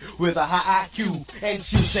me, with a high IQ. And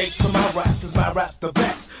she'll take to my rap, cause my rap's the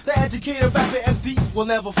best. The educated rapper MD will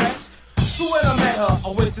never fess. So when I met her,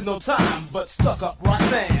 I wasted no time, but stuck up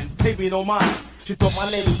Roxanne, paid me no mind. She thought my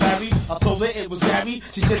name was Barry, I told her it was Gary.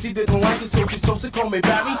 She said she didn't like it, so she chose to call me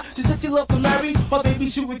Barry. She said she loved to marry, my baby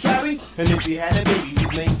she would carry. And if he had a baby,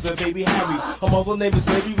 his name's the baby Harry. Her mother name is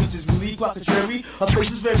Mary, which is really quite contrary. Her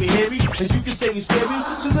face is very hairy, and you can say he's scary.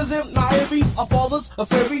 She lives in Nairi, our father's a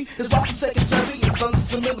fairy. His wife's a secretary, and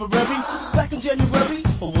son's a February. Back in January,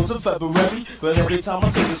 or was it February? But every time I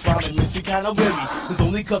say this rhyme, it makes me kinda weary. It's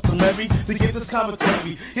only customary to give this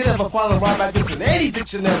commentary. You never find a rhyme like this in any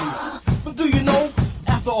dictionary. But do you know,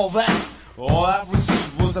 after all that, all I've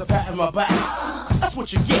received was a pat on my back. That's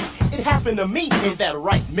what you get. It happened to me in that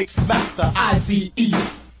right mix master ICE.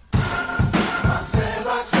 Roxanne,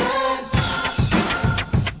 Roxanne.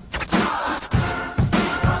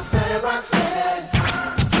 Roxanne, Roxanne.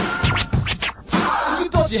 You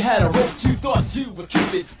thought you had a rope, you thought you was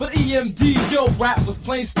Cupid, but EMD, your rap was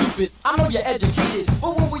plain stupid. I know you're educated,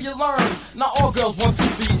 but when will you learn? Not all girls want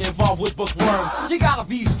to be involved with bookworms. You gotta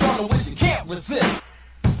be strong in which you can't resist.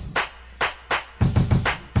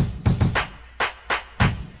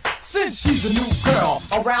 Since she's a new girl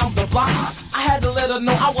around the block, I had to let her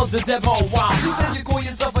know I was the devil. Wow. She said, you call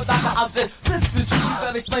yourself a doctor. I said, this is true. She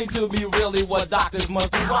said, explain to me really what doctors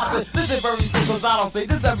must do. I said, this is very cool because I don't say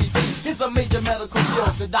this everything. It's a major medical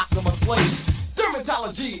field the doctor must play.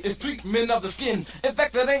 Dermatology is treatment of the skin. In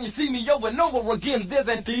fact, that ain't you see me over and over again. There's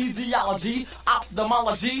anesthesiology,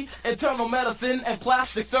 ophthalmology, internal medicine and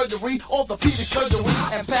plastic surgery, orthopedic surgery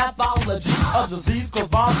and pathology of disease caused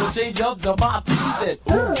by the change of the body. She said,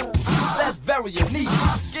 ooh, that's very unique.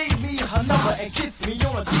 Gave me her number and kissed me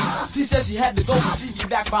on the cheek. She said she had to go, but she'd be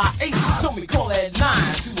back by 8. Told me call at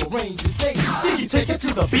 9 to arrange the date. Did you take it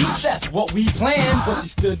to the beach? That's what we planned, but she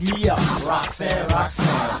stood me up. Roxanne,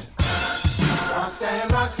 Roxanne. Roxanne,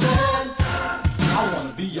 Roxanne, I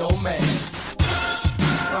wanna be your man.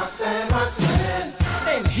 Roxanne, Roxanne,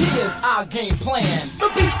 and here's our game plan. The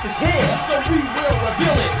beat is here, so we will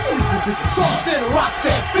reveal it. If you think it's soft, then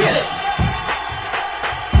Roxanne, feel it.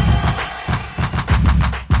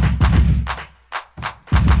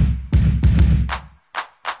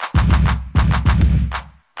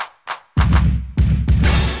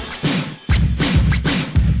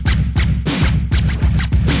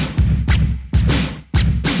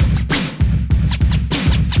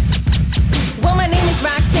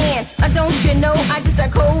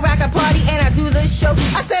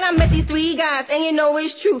 I said I met these 3 guys, and you know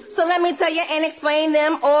it's true. So let me tell you and explain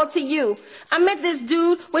them all to you. I met this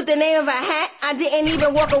dude with the name of a hat. I didn't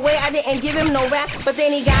even walk away, I didn't give him no rap. But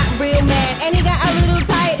then he got real mad, and he got a little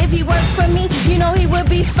tired. If he worked for me, you know he would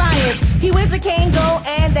be fired. He wears a Kango,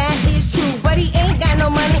 and that is true. But he ain't got no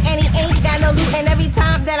money, and he ain't got no loot. And every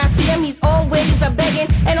time that I see him, he's always a begging.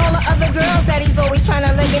 And all the other girls that he's always trying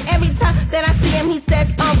to lick. And every time that I see him, he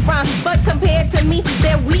says, wrong. But compared to me,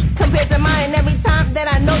 they're weak compared to mine. And every time that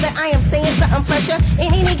I know that I am saying something fresher in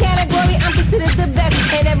any category, I'm considered the best.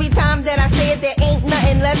 And every time that I say it, there ain't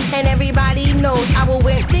nothing less. And everybody knows I will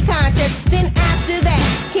win the contest. Then after that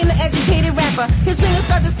came the educated rapper. His fingers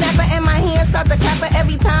start to snapper and my hands start to clapper.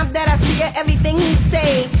 Every time that I see it, everything he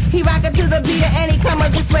say, he rock it to the beat and he come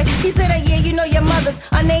up this way. He said, yeah, you know your mother's,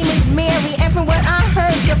 her name is Mary. And from what I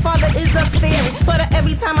heard, your father is a fairy. But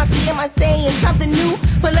every time I see him, I'm saying something new.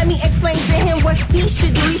 But let me explain to him what he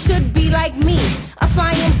should do. He should be like me, a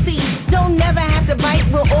fly MC. Don't never have to bite,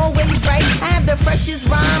 we're always right. I have the freshest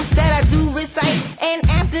rhymes that I do recite. And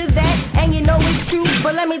after that, and you know it's true,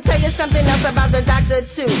 but let me tell you something else about the doctor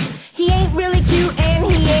too. He ain't really cute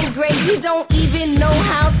and he ain't great. He don't even know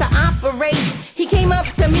how to operate. He came up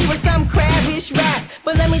to me with some crabbish rap,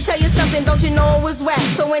 but let me tell you something, don't you know it was whack?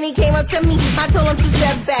 So when he came up to me, I told him to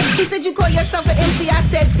step back. He said, you call yourself an MC? I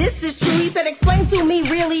said, this is true. He said, explain to me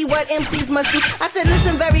really what MCs must do. I said,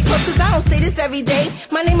 listen very close, cause I don't say this every day.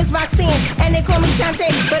 My name is Roxanne, and they call me Shantae.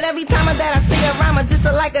 But every time that I say a rhyme, I just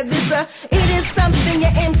like a disser. It is something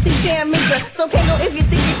your MC can't miss her. So Kango, if you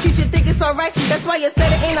think you're cute, you think it's alright. That's why you said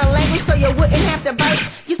it in a language, so you wouldn't have to bite.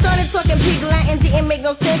 You started talking pig Latin, didn't make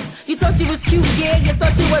no sense. You thought you was cute, yeah, you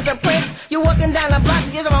thought you was a prince. You're walking down the block,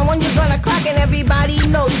 you're the one you're gonna clock. And everybody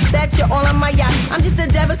knows that you're all on my yacht. I'm just a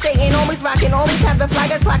devastating, always rocking, always have the flag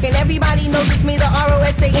that's clocking. Everybody knows it's me, the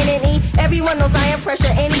ROXANNE. Everyone knows I am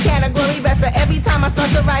pressure, any category best. Every time I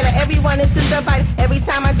start to write her, everyone is sister bite. Every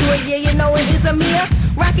time I do it, yeah, you know it is a Mia.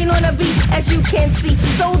 Rocking on a beat, as you can see.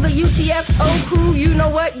 So the UTFO crew, you know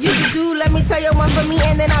what you can do. Let me tell you one for me,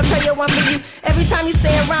 and then I'll tell you one for you. Every time you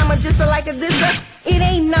say a rhyme, just like a disser, It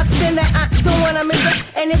ain't nothing that I don't wanna miss it.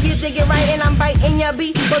 And if you think it right and I'm biting your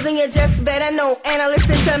beat, well then you just better know and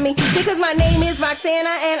listen to me. Because my name is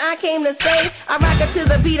Roxanna and I came to say I rock it to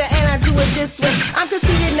the beater and I do it this way. I'm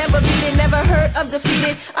conceited, never beat it, never heard of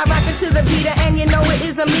defeated. I rock it to the beater and you know it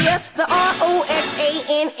is a Mia, the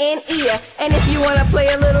R-O-X-A-N-N-E. And if you wanna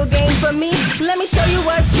play a little game for me, let me show you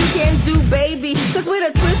what you can do, baby. Cause with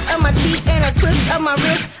a twist of my cheek and a twist of my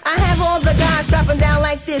wrist, I have all the guys dropping down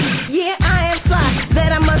like this. Yeah, I am fly,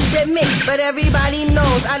 that I must admit, but everybody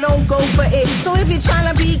knows I don't go for it. So if you're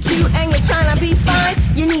tryna be cute and you're tryna be fine,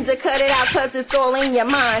 you need to cut it out cause it's all in your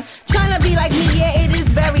mind. Tryna be like me, yeah, it is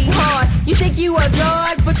very hard. You think you a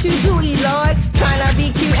god, but you do eat Lord. Tryna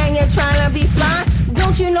be cute and you're tryna be fly.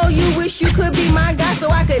 Don't you know you wish you could be my guy so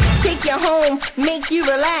I could take you home, make you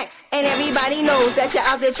relax. And everybody knows that you're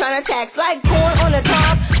out there trying to tax. Like corn on the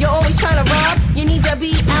cob, you're always trying to rob. You need to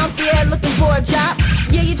be out there looking for a job.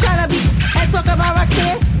 Yeah, you're trying to be and talk about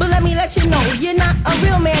Roxanne, but let me let you know you're not a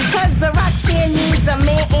real man, cause the Roxanne needs a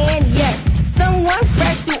man, and yes, someone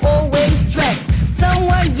fresh to always dress.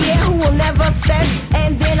 Someone, yeah, who will never fess.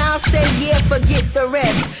 And then I'll say, yeah, forget the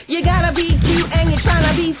rest. You gotta be cute and you're trying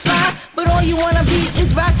to be fly, but all you wanna be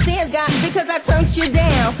is Roxanne's guy. Because I turned you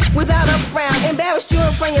down without a frown, embarrassed you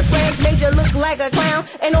in front of your friends, made you look like a clown.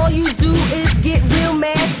 And all you do is get real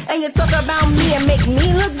mad, and you talk about me and make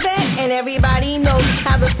me look bad. And everybody knows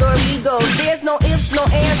how the story goes. There's no ifs, no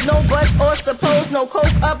ands, no buts or suppose. No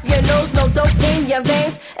coke up your nose, no dope in your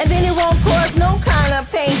veins, and then it won't cause no kind of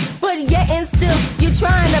pain. But yet and still you're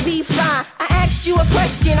trying to be fly. I asked you a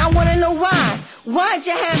question, I wanna know why. Why'd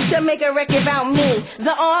you have to make a record about me?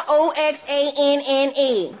 The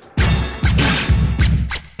R-O-X-A-N-N-E.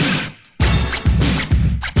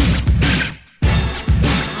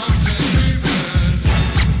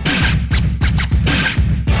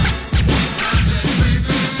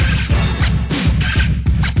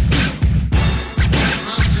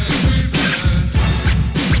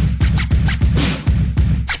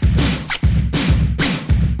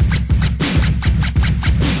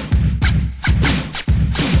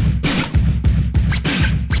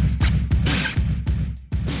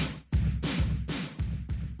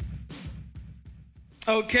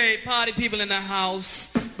 Okay, party people in the house,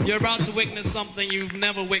 you're about to witness something you've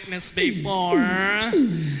never witnessed before.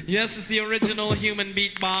 Yes, it's the original human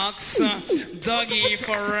beatbox, Dougie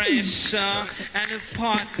Fresh, and his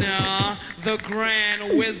partner, the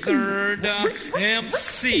Grand Wizard,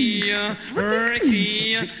 MC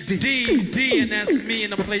Ricky D, and that's me in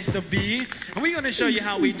the place to be. And we're gonna show you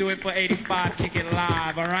how we do it for 85 Kick It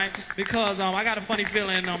Live, alright? Because I got a funny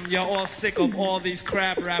feeling you're all sick of all these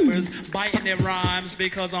crap rappers biting their rhymes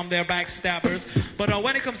because they're backstabbers. But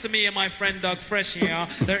when it comes to me and my friend Doug Fresh, yeah,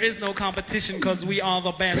 there is no competition because we are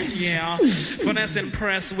the best, yeah. Finesse and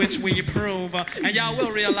press, which we prove. And y'all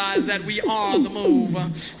will realize that we are the move.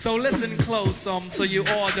 So listen close so you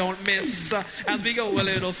all don't miss as we go a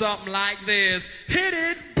little something like this. Hit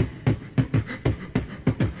it!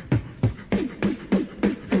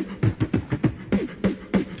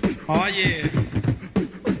 Oh yeah.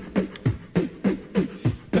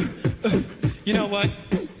 You know what?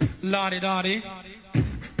 Lottie-dottie.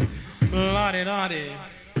 Lottie-dottie.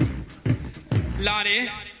 Lottie.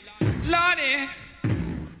 Lottie.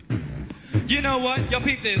 You know what? Yo,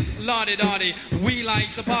 peep this. Lottie-dottie. We like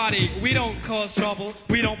to party. We don't cause trouble.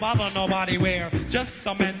 We don't bother nobody. We're just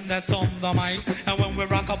some men that's on the mic. And when we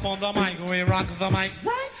rock up on the mic, we rock the mic.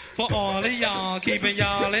 Right? For all of y'all, keeping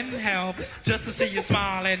y'all in health, just to see you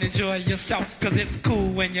smile and enjoy yourself. Cause it's cool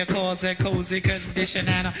when you cause a cozy condition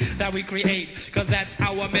and that we create, cause that's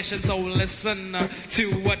our mission. So listen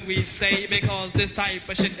to what we say, because this type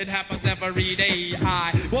of shit, it happens every day.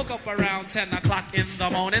 I woke up around 10 o'clock in the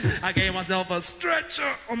morning. I gave myself a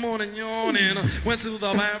stretcher, a morning yawning. Went to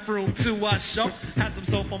the bathroom to wash up, had some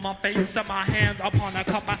soap on my face and my hand upon a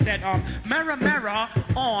cup. I said, mirror, mirror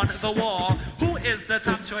on the wall, who is the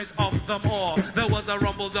top choice of them all? There was a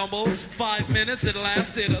rumble dumble, 5 minutes it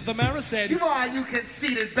lasted. The mirror said, "You are, you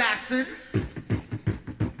conceited bastard."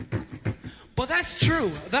 But that's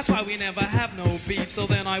true. That's why we never have no beef. So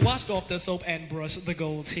then I washed off the soap and brushed the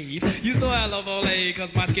gold teeth. Used to have Olay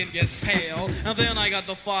cause my skin gets pale. And then I got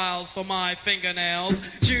the files for my fingernails.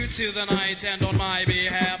 Due to the night and on my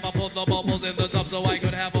behalf, I put the bubbles in the tub so I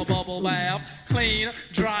could have a bubble bath. Clean,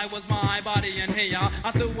 dry was my body and hair.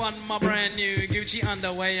 I threw on my brand new Gucci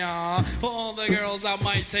underwear. For all the girls I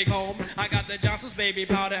might take home, I got the Johnson's baby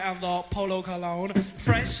powder and the Polo cologne.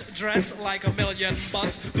 Fresh dress like a million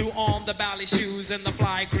bucks. Threw on the bally shoes and the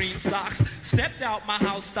fly green socks. Stepped out my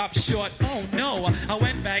house, stopped short. Oh no, I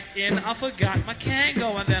went back in, I forgot my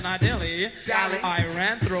Kango, and then I dilly. I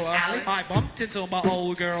ran through her. I bumped into my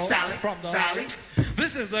old girl from the valley.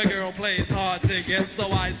 This is a girl plays hard to get,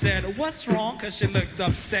 so I said, what's wrong? Cause she looked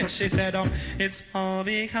upset. She said, it's all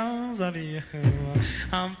because of you.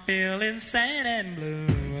 I'm feeling sad and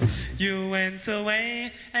blue. You went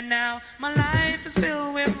away, and now my life is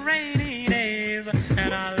filled with rainy days.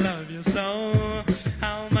 And I love you so,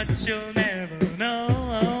 how much you'll never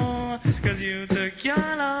know. Cause you took your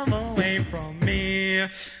love away from me.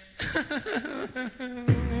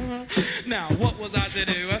 Now, what was I to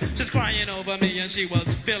do? She's crying over me and she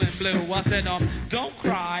was feeling blue. I said, don't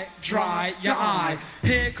cry, dry your eye.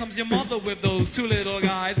 Here comes your mother with those two little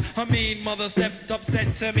guys. Her mean mother stepped up,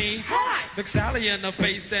 said to me, hi. Looked Sally in the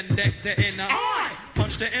face and decked her in the eye.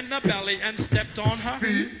 Punched her in the belly and stepped on her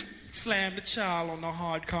feet. Slammed the child on the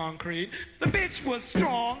hard concrete. The bitch was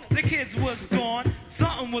strong, the kids was gone.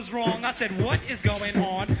 Something was wrong, I said, what is going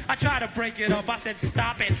on? I tried to break it up, I said,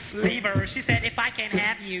 stop it, leave her. She said, if I can't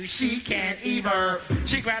have you, she can't either.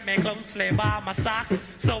 She grabbed me closely by my socks,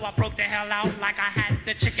 so I broke the hell out like I had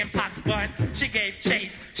the chicken pox. But she gave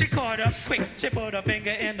chase, she caught up quick. She put her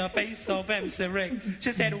finger in the face of MC Rick.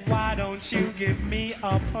 She said, why don't you give me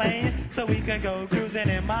a plane so we can go cruising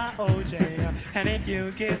in my OJ? And if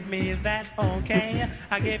you give me that, okay,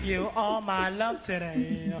 I give you all my love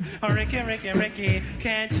today. Ricky, Ricky, Ricky,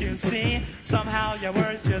 can't you see? Somehow your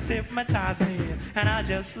words just hypnotize me, and I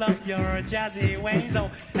just love your jazzy ways.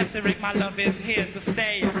 Oh, MC Rick, my love is here to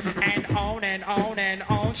stay. And on and on and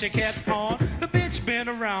on she kept on. The bitch been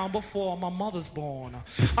around before my mother's born.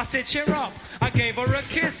 I said, cheer up. I gave her a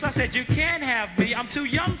kiss. I said, you can't have me. I'm too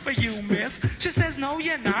young for you, miss. She says, no,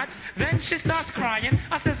 you're not. Then she starts crying.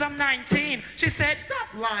 I says, I'm 19. She said,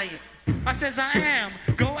 stop lying. I says, I am.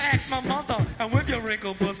 Go ask my mother. And with your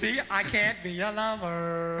wrinkled pussy, I can't be your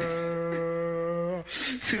lover.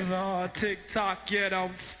 To the tick-tock, you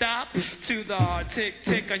don't stop. To the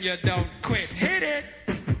tick-tick, and you don't quit. Hit it.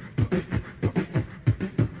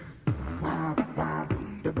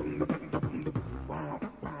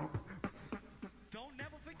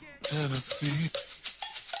 Tennessee,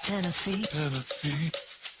 Tennessee, Tennessee,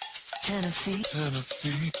 Tennessee,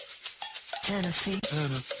 Tennessee, Tennessee,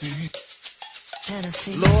 Tennessee,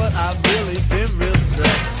 Tennessee. Lord, I've really been real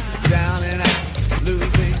stressed, down and out,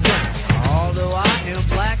 losing grass. Although I am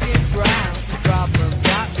black and brown, problems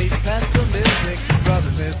got me pessimistic.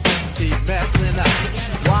 Brothers and sisters keep messing up.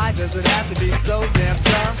 Why does it have to be so damn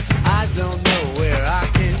tough? I don't know where I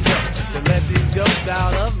can go to let these ghosts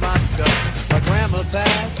out of my skull. My grandma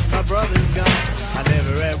passed, my brother's gone. I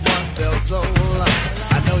never at once felt so alone.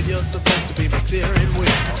 I know you're supposed to be my steering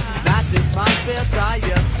wheel, not just my spare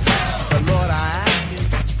tire. But Lord, I ask you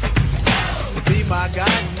to be my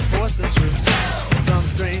guiding force and truth. For some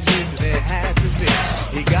strange reason it had to be.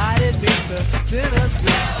 He guided me to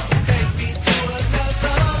Tennessee. Take me to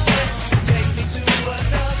another place. Take me to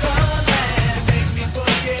another land. Make me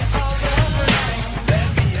forget all the first things. Let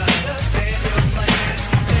me understand your plan.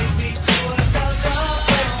 Take me to another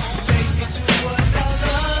place. Take me to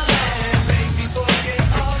another land. Make me forget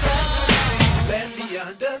all the first things. Let me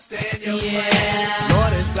understand your plan.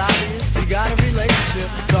 Lord, it's obvious we got a relationship,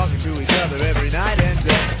 talking to each other every night and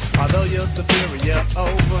day. Although you're superior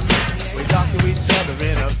over me, we talk to each other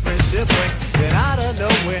in a friendship way. Then out of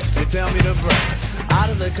nowhere, you tell me to break out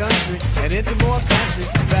of the country and into more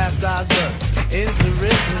countries, past Osborne, into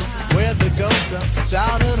Ripley, where the ghost of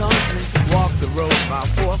childhood haunts me. Walk the road my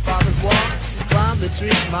forefathers walked, climb the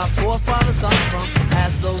trees my forefathers hung from.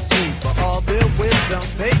 Ask those trees for all their wisdom.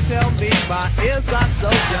 They tell me my ears are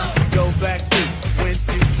so young. Go back to whence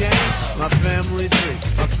you came, my family tree,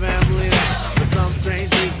 my family name. For some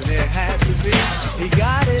strange reason it had to be. He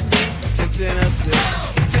guided me to Tennessee.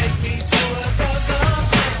 Take me to another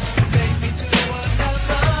place. Take me to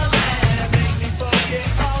another land. Make me forget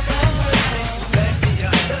all the worst things. Let me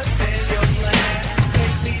understand your plan.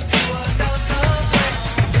 Take me to another place.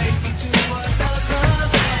 Take me to another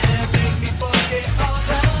land. Make me forget all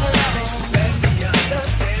the worst things. Let me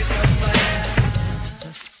understand your plan.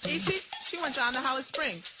 She went down to Holly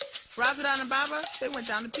Springs. Razadon and Baba, they went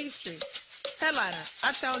down to Peachtree. Headliner,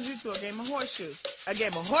 I challenge you to a game of horseshoes. A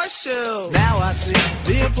game of horseshoes! Now I see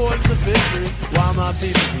the importance of history. Why my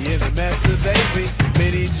people be in the mess that they be.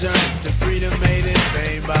 Many journeys to freedom made in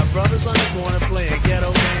vain by brothers on the corner playing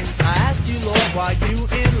ghetto games. I ask you, Lord, why you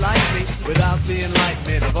enlighten me without the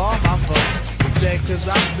enlightenment of all my folks. Instead, cause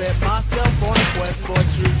I set myself on a quest for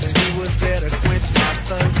truth, and he was there to quench my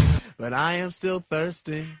thirst. But I am still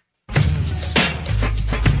thirsty.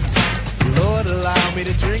 Lord, allow me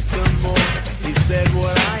to drink some more. He said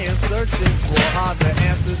what I am searching for are the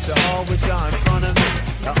answers to all which are in front of me.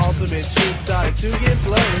 The ultimate truth started to get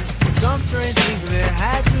blurry. For some strange reason it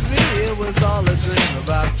had to be. It was all a dream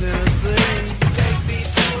about Tennessee. Take me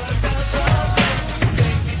to another place.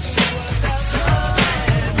 Take me to another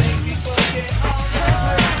land. Make me forget all the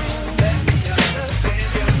hurts. Let me understand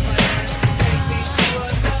your plan. Take me to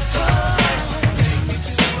another place. Take me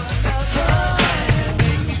to another land.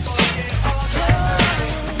 Make me forget all the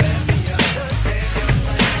hurts. Let me understand your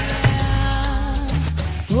plan.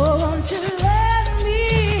 Oh, won't you let me?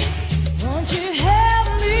 Won't you help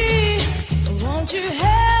me? Won't you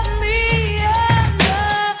help me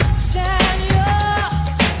understand your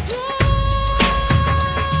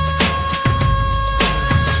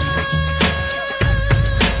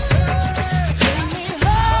Take me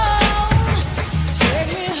home, take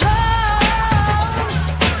me home,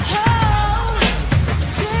 home.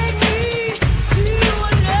 Take me to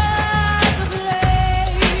another place. Take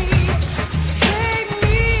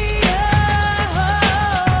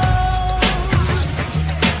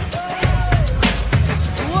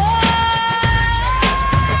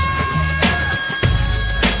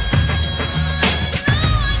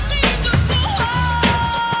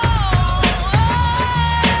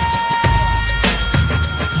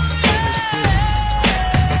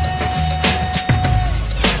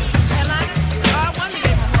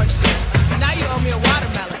Now you owe me a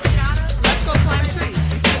watermelon. Let's go climb trees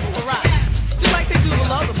and see what rocks. Do like they do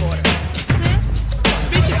below the border.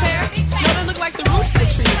 Speech is here? No, they look like the roots of the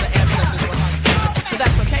tree the ancestors were on. But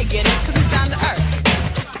that's okay, get it? Because it's down to earth.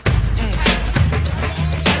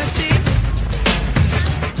 Tennessee?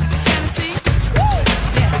 Tennessee? Woo!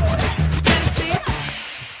 Yeah. Tennessee?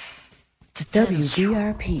 To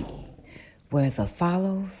WBRP, where the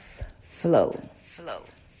follows flow.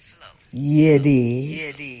 Yeah,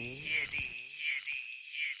 dig.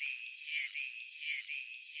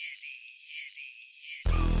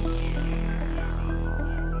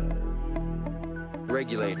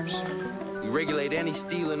 Regulators. We regulate any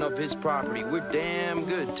stealing of his property. We're damn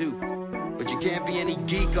good, too. But you can't be any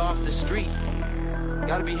geek off the street.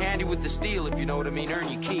 Gotta be handy with the steel, if you know what I mean.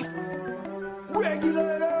 Earn your keep.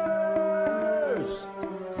 Regulators!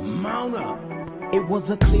 Mount up. It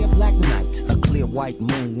was a clear black night, a clear white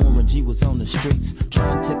moon. Warren G was on the streets,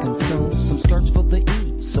 trying to consume some skirts for the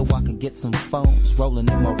E, so I could get some phones. Rolling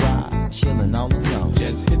in my ride, chilling all alone.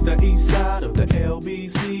 Just hit the east side of the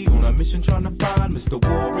LBC on a mission trying to find Mr.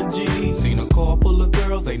 Warren G. Seen a car full of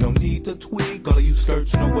girls, ain't no need to tweak. All of you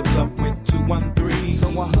search know what's up with 213. So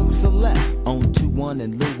I hooked a left on 21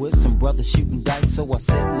 and Lewis. Some brothers shooting dice, so I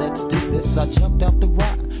said, let's do this. I jumped out the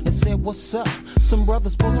ride and said, what's up? Some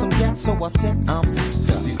brothers pulled some gas, so I said, I'm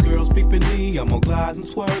stuck. Since these girls peeping me, I'm gonna glide and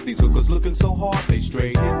swerve. These hookers looking so hard, they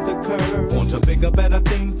straight hit the curve. Want to bigger, better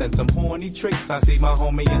things than some horny tricks. I see my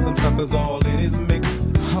homie and some suckers all in his mix.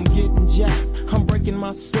 I'm getting jacked, I'm breaking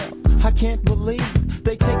myself. I can't believe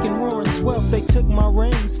they taking Warren's wealth. They took my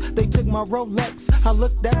rings, they took my Rolex. I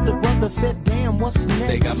looked at the brother, said, damn, what's next?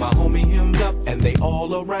 They got my homie hemmed up and they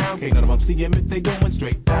all around. Can't none of them see him if they going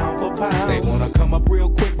straight down for pound. They wanna come up real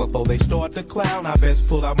quick before they start to clown. I best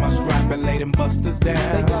pull out my strap and lay them busters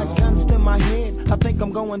down. They got guns to my head, I think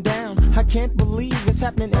I'm going down. I can't believe it's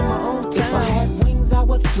happening in my own town. If I had wings, I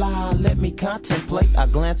would fly, let me contemplate. I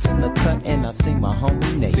glance in the cut and I see my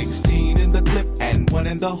homie Nate. 16 in the clip and 1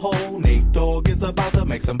 in the hole. Nate Dogg is about to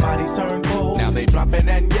make some bodies turn cold. Now they dropping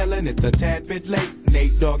and yelling, it's a tad bit late.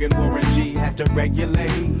 Nate Dogg and Warren G had to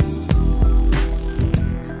regulate.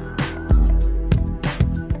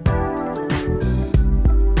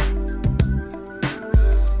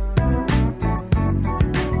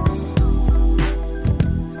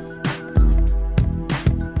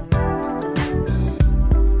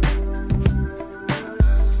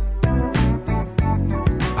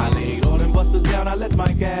 I let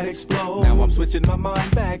my gat explode. Now I'm switching my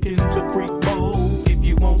mind back into freak mode. If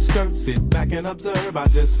you won't skirt, sit back and observe. I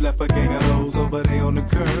just left a gang of those over there on the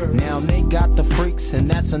curb. Now they got the freaks,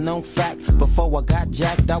 and that's a known fact. Before I got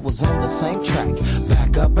jacked, I was on the same track.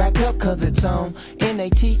 Back up, cause it's on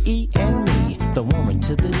N-A-T-E and me, the Warren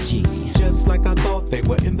to the G. Just like I thought, they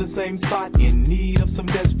were in the same spot, in need of some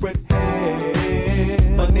desperate help.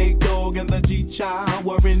 The Nate Dogg and the G-Child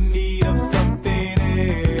were in need of something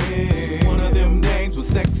else. One of them names was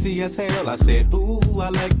sexy as hell. I said, ooh, I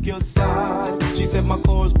like your size. She said my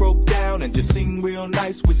chords broke down and just sing real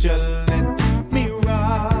nice. Would you let me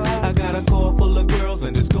ride? I got a car full of girls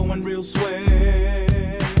and it's going real swell.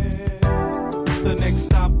 The next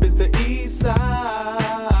stop is the East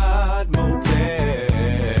Side Motel.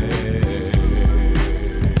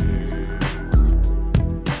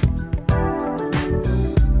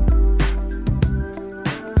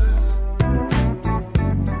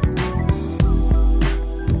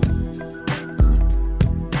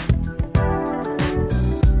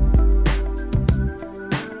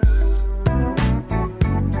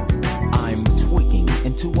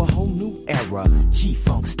 era.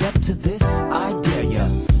 G-Funk, step to this, I dare ya.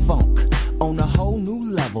 Funk on a whole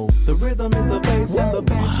new level. The rhythm is the bass and the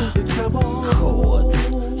bass is the treble.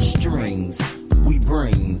 Chords, strings, we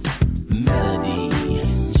brings melody.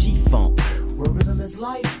 G-Funk, where rhythm is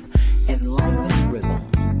life and life is rhythm.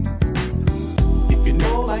 If you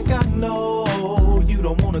know like I know, you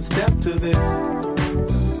don't wanna step to this.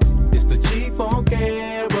 It's the G-Funk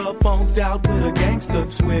era, funked out with a gangster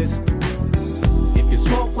twist. If you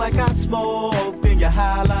smoke like I smoke, then you're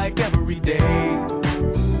high like every day.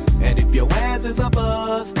 And if your ass is a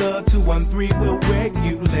buster, 213 will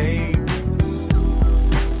regulate.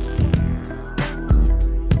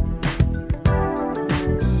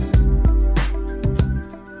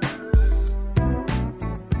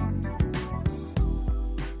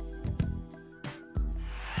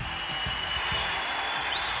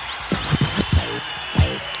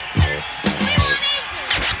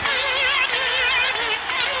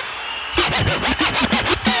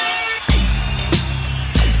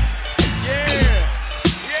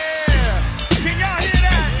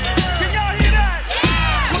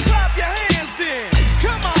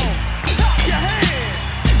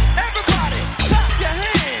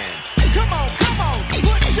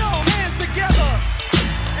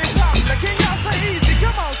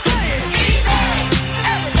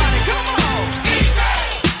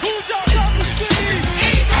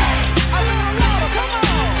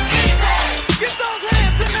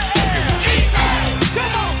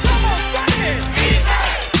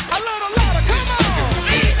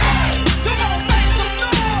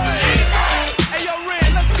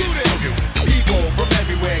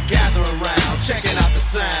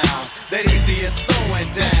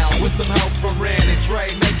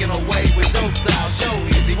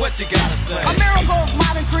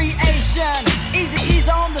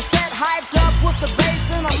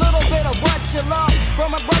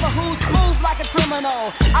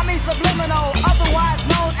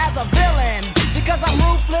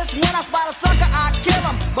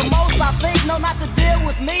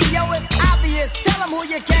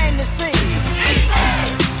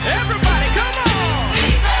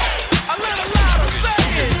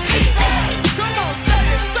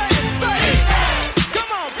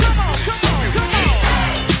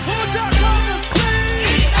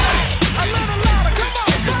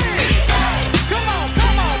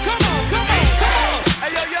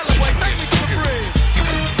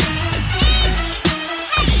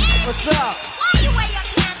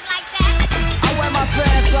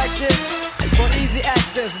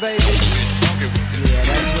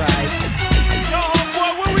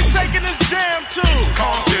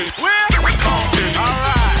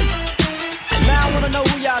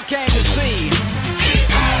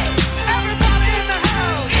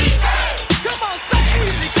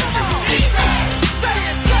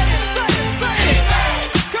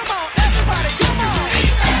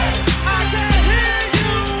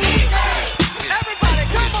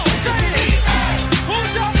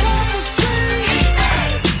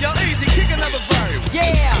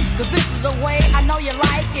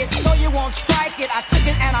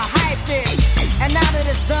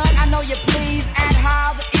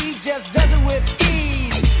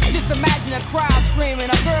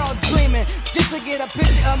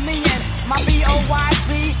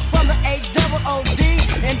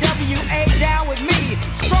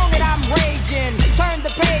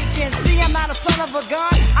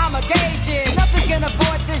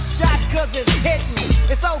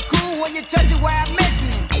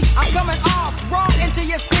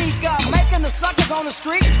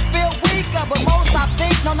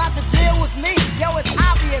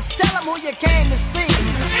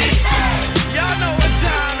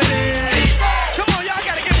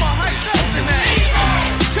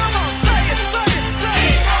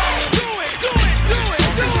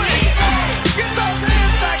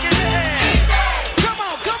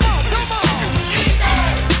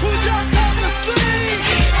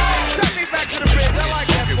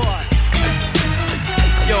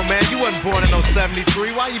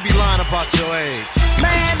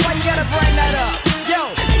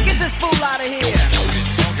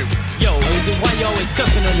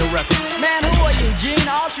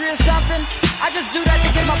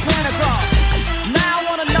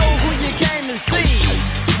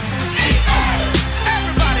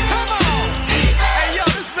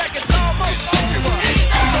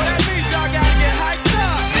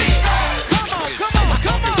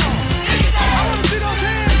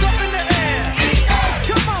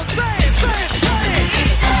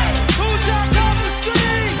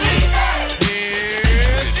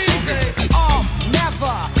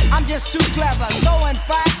 Too clever, so in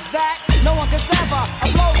fact that no one can sever a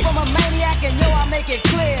blow from a maniac, and yo, I make it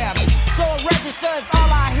clear. So register is all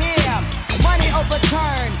I hear. Money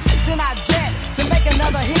overturned, then I jet to make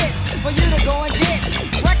another hit for you to go and get.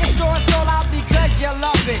 Record store sold out because you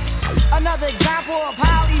love it. Another example of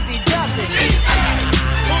how easy does it.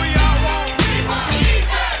 Who y'all want?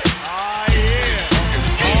 Oh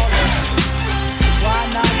yeah, all of them. Why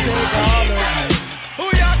not take all of them? Who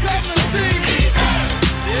y'all come to see?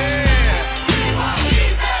 Yeah.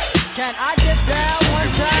 Can I get down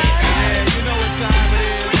one time? Yeah, you know what time it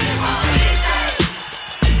is.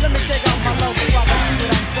 Let me take off my logo so I can see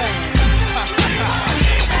what I'm saying.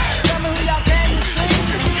 Tell me who y'all came to see.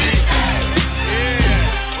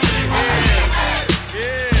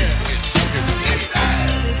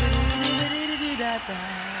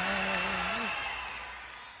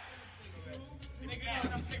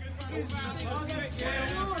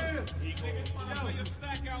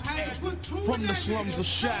 From the slums of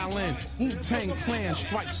Shaolin, Wu-Tang Clan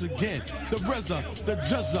strikes again. The RZA, the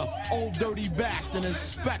Juzza, Old Dirty Bastard,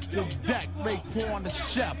 Inspector Deck, Raekwon the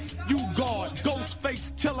Chef, U-Guard,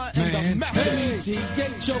 Ghostface Killer, and the Method.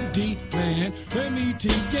 M-E-T-H-O-D, man.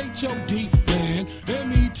 M-E-T-H-O-D, man.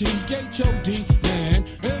 M-E-T-H-O-D, man.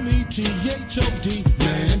 M-E-T-H-O-D,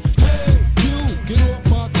 man. Hey, you, get off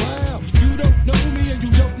my cloud. You don't know me and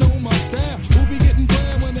you don't know my style. Who be getting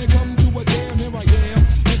planned when they come to a jam? Here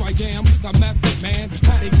I am, the Method Man.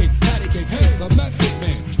 Patty cake, hey, the Method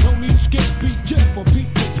Man. No need skip, beat, chip, or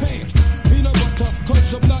Peter Pan. Peanut butter,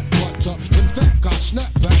 cause I'm not butter. In fact, I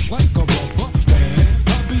snap back like a rubber band. I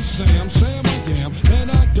be Sam I am,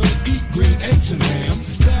 and I don't eat green eggs and ham.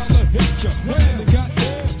 Now I hit ya, when they got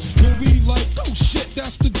there, you'll be like, oh shit,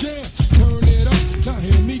 that's the jam. Turn it up, now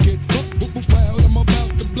hear me get up, wild, I'm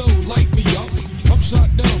about to blow, light me up.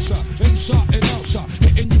 Upside, downside, inside and outside,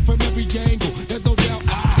 hitting you from every angle, there's no doubt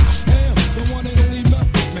I am the one and only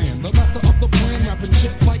Method Man, the master of the plan, rapping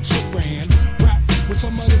shit like Sharan. Rap with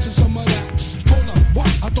some of this and some of that. Hold up, what?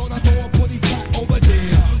 I thought I saw a putty cat over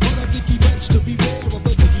there, but I think he meant to be aware of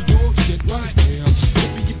the diggy dog shit right there.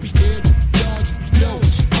 Yippee, yeah, yo,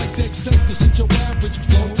 like they accept this ain't your average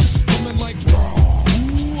flow, coming like raw,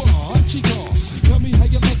 ooh, chico. Tell me how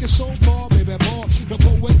you like it so far, baby boy. The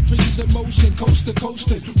poetry's in motion, coast to coast,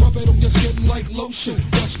 rub it on your skin like lotion.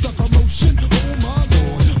 What's the commotion? Oh my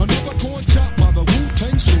lord, another corn chop by the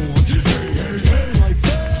Wu-Tang sword. Hey, like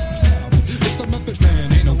that. It's the Method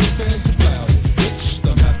Man, ain't no fans about it. It's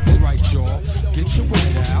the Method, right, y'all. Get your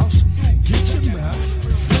White House, get your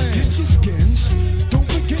meth, get your skins. Don't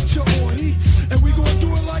forget your orty, and we gonna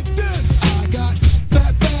do it like this. I got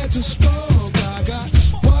fat bags of stuff, I got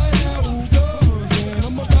White House guns, and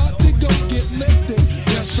I'm about to go get lifted.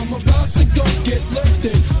 Yes, I'm about to go get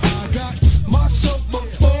lifted. I got myself a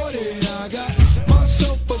 40, I got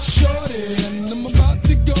myself a shorty, and I'm about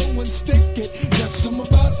to go and stick it. Yes, I'm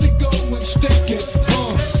about to go and stick it.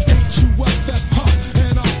 H-U-F-F,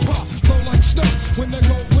 and I pop, blow like stuff. When they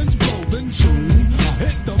go winds blow, then soon I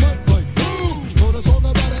hit the mud like boom. Know the song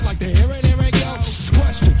about it like the here it go.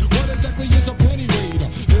 Question, what exactly is a penny raider?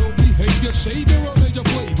 Ill behavior, savior, or major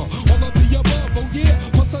flavor? All of the above, oh yeah,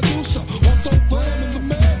 plus I do so. Also flam in the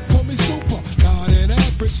man, call me super. Not an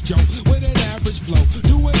average Joe, with an average flow.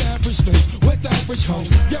 Do an average thing, with average hoe.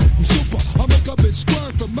 Yo, I'm super, I make a bitch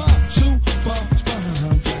squirm for my super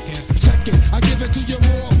sperm. Check it, I give it to you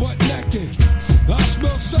raw but naked. I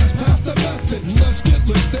smell sex past the Method. Let's get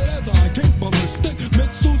lifted as I kick ballistic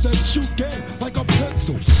missiles and shoot game like a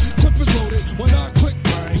pistol. Clip is loaded when I click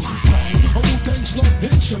bang, bang. A Wu-Tang slug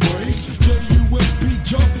hits your brain. J-U-M-P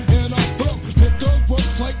jump and I thump. It goes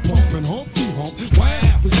works like pumping Humpty Hump.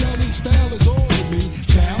 Wow, the yelling style is all of me.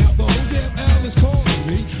 Child, the whole damn L is calling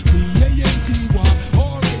me. B-A-N-T-Y,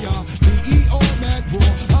 R-A-I-B-E-R, mad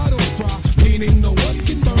raw. I don't cry, meaning no one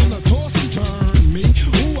can burn or toss and turn me.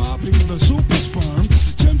 Ooh, I'll be the super sperm.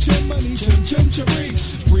 Chim chim money, chim chim cherry.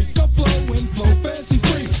 Freak up flow and flow fancy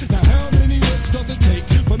free. Now how many licks does it take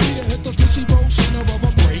for me to hit the Tootsie Roll center of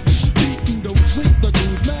a break? Beatin' don't sleep, the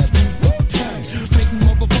dude's mad deep. Wu-Tang, painting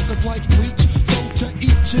motherfuckers like bleach. So to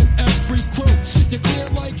each and every crew, you clear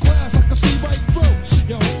like glass, I can see right through.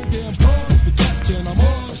 Your whole damn pause, the captain, I'm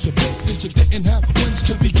off. Your business, you didn't have wins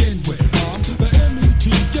to begin with. I'm the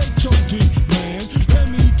M-E-T-H-O-D man,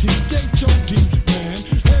 M-E-T-H-O-D man,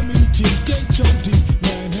 M-E-T-H-O-D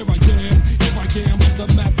man. Here I am, the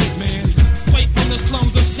Method Man. Straight from the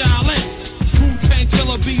slums of Shaolin, Wu-Tang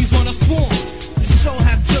killer bees on a swarm. Your soul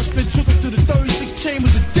have just been tripping through the 36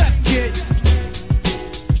 chambers of death, kid.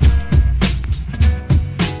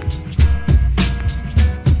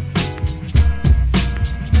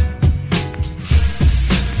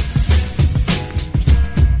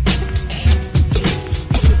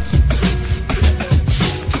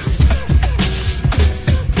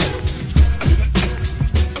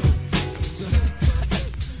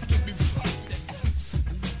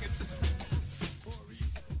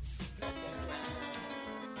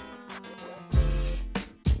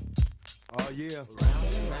 yeah.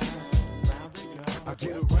 I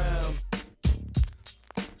get around.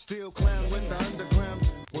 Still clown with the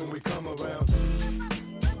underground when we come around.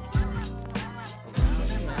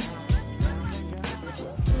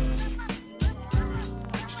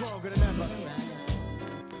 Stronger than ever.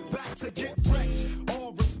 Back to get wrecked.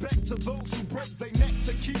 All respect to those who break their neck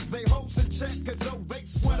to keep their hopes in check. Cause though they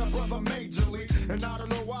sweat a brother majorly. And I don't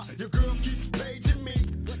know why your girl keeps paging me.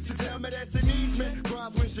 She tell me that she needs me.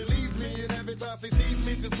 Cries when she leaves me. And every time she sees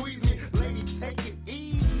me, she squeeze me. Lady, take it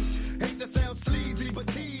easy. Hate to sound sleazy, but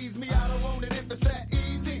tease me. I don't want it if it's that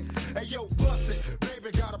easy. Hey yo, bust it.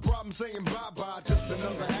 Baby got a problem saying bye-bye. Just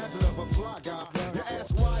another hazard of a fly guy. Your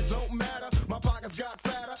ass wide don't matter. My pockets got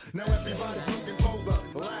fatter. Now everybody's looking for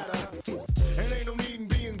the ladder. And ain't no need in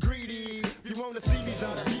being greedy. If you wanna see me,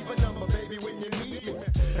 try to keep a number, baby, when you need me.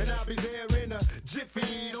 And I'll be there in a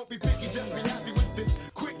jiffy. Don't be picky, just be happy with this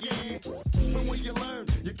quickie. But when you learn,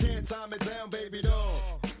 you can't time it down, baby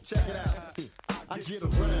doll. Check it out. I get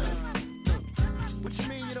around. What you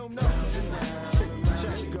mean you don't know?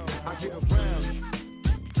 Check it go. I get around.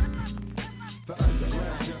 The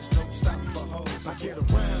underground just don't stop for hoes. I get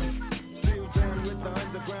around. Still down with the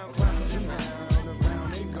underground clown.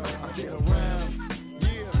 Around and go. I get around.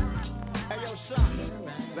 Yeah. Hey yo, shot.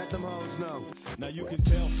 Let them hoes know. Now you can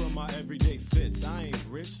tell from my everyday fits, I ain't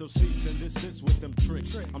rich, so cease and desist with them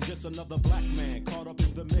tricks. I'm just another black man caught up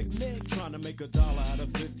in the mix, trying to make $1 out of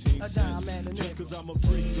 15 cents. Just cause I'm a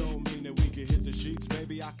freak don't mean that we can hit the sheets.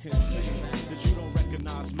 Baby, I can see that you don't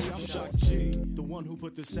recognize me. I'm Shock G, the one who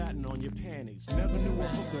put the satin on your panties. Never knew a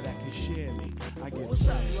hooker that could share me. I get What's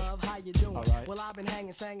up, love? How you doing? Right. Well, I've been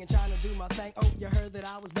hanging, singing, trying to do my thing. Oh, you heard that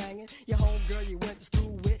I was banging your homegirl you went to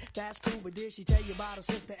school with. That's cool, but did she tell you about her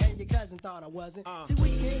sister and your cousin? Thought I wasn't. See,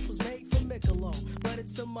 weekends was made for Michelob, but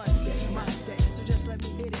it's a Monday, my day. So just let me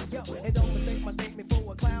hit it, yo. And don't mistake my statement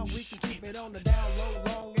for a clown. We can keep it on the down low,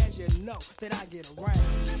 long as you know that I get around.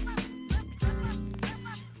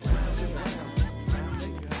 Round and round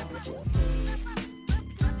and go.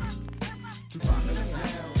 Too popular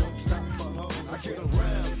now, don't stop for hoes. I get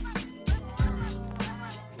around.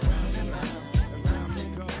 Round and round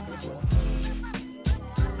and go.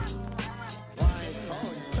 Why ain't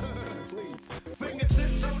calling you? Please.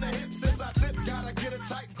 Fingertips on the hips as I tip. Gotta get a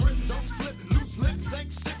tight grip, don't slip. Loose lips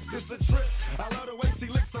ain't ships, it's a trip. I love the way she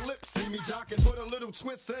licks her lips. See me jocking, put a little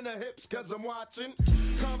twist in her hips, cause I'm watching.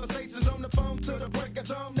 Conversations on the phone till the break of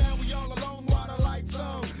dawn. Now we all alone while the lights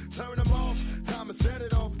on. Turn them off, time to set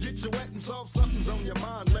it off. Get you wet and soft, something's on your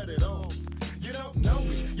mind, let it off. You don't know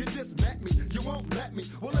me, you just met me, you won't let me.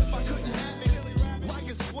 Well, if I couldn't have me, why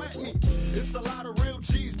you sweat me? It's a lot of real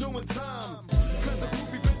G's doing time. Cause the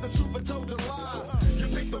groupie bit the truth and told a lie. You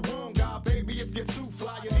picked the wrong guy, baby, if you're too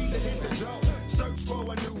fly, you need to hit the door. Search for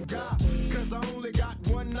a new guy, cause I only got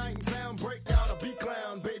one night in town. Break out a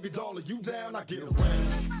B-clown, baby doll, are you down? I get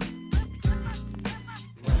around.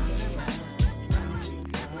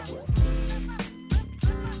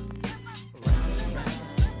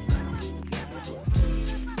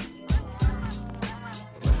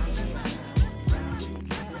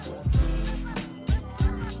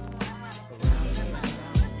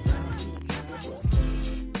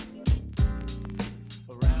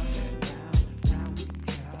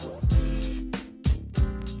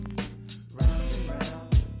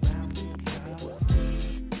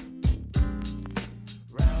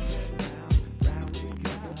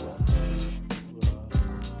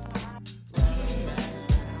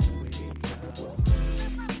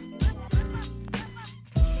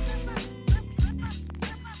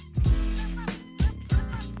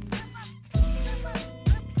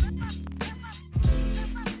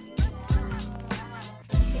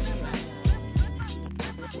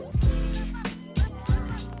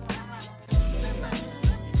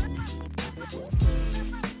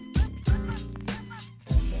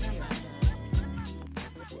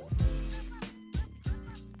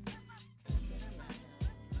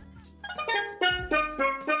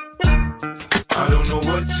 I don't know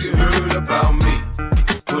what you heard about me,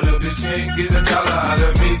 but a bitch can't get $1 out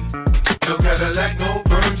of me. No Cadillac, no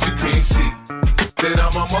perms, you can't see that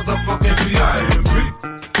I'm a motherfucking P.I.M.P.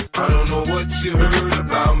 I don't know what you heard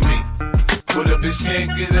about me, but a bitch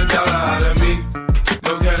can't get $1 out of me.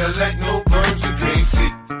 No Cadillac, no perms, you can't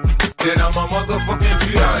see then I'm a motherfucking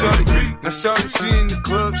VIP. Now shorty, she in the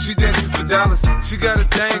club, she dancing for dollars. She got a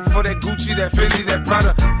thing for that Gucci, that Fendi, that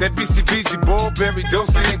Prada, that BCBG, Burberry,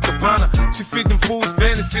 Dolce and Gabbana. She feed them fools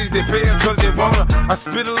fantasies, they pay her cause they want her. I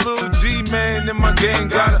spit a little G, man, and my gang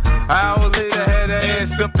got her. An hour later, had her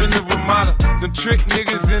ass up in the Ramada. Them trick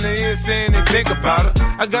niggas in the ear saying they think about her.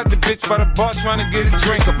 I got the bitch by the bar trying to get a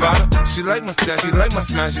drink about her. She like my style, she like my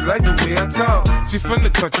smile, she like the way I talk. She from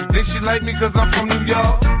the country, then she like me cause I'm from New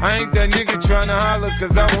York. I ain't that nigga tryna holler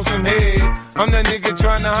cause I want some head. I'm that nigga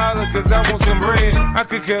tryna holler cause I want some bread. I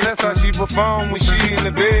could care less how she perform when she in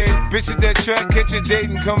the bed. Bitch at that track, catch a date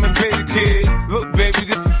and come and pay the kid. Look baby,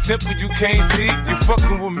 this is simple, you can't see. You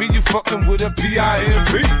fucking with me, you fucking with a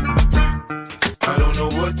P.I.M.P. I don't know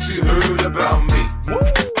what you heard about me.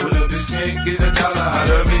 But a bitch can't get a dollar out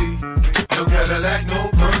of me. No Cadillac, no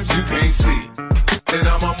perms, you can't see. Then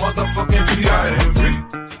I'm a motherfucking P.I.M.P.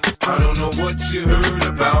 I don't know what you heard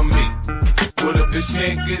about me. But a bitch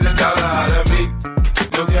can't get a dollar out of me.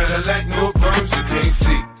 No Cadillac, no perms, you can't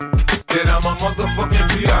see. Then I'm a motherfucking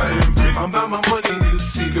P.I.M.P. I'm about my money, you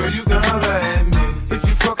see. Girl, you can holler at me if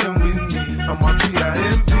you fucking with me. I'm a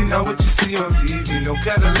P.I.M.P. Now what you see on TV, no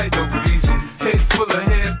Cadillac, no greasy. Head full of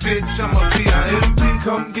hair, bitch, I'm a P.I.M.P.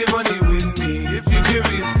 Come get money with me if you're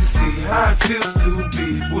curious to see how it feels to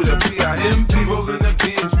be with a P.I.M.P. Rolling the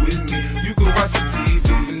pins with me. You can watch the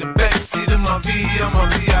TV in the backseat of my V, I'm a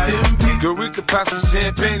P.I.M.P. Girl, we could pop some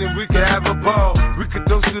champagne and we could have a ball. We could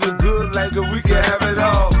toast to the good like a we could have it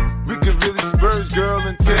all. We could really spurge, girl,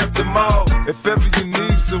 and tear up the mall. If ever you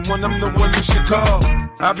need someone, I'm the one you should call.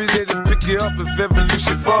 I'll be there to pick you up if ever you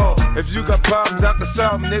should fall. If you got problems, I can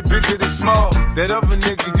solve them, they bigger than small. That other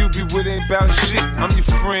nigga you be with ain't bout shit. I'm your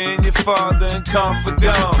friend, your father, and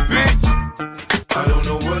confidant, bitch. I don't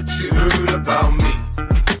know what you heard about me.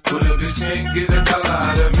 But a bitch can't get a dollar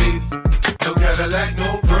out of me. No Cadillac,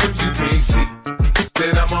 no perms, you can't see.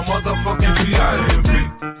 Then I'm a motherfucking P.I.M.P.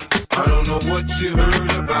 I don't know what you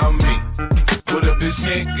heard about me. But a bitch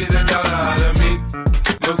can't get a dollar out of me.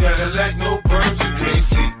 No Cadillac, no perms, you can't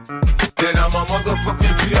see. Then I'm a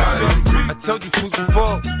motherfucking P.I.M.P. I told you fools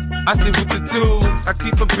before, I stay with the tools. I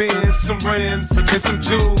keep a Benz, some rims, and some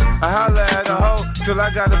jewels. I holler at a hoe till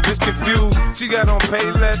I got a bitch confused. She got on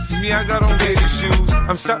Payless, me I got on gator shoes.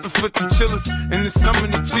 I'm shopping for the chillers, and it's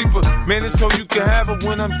something cheaper. Man, it's so you can have her.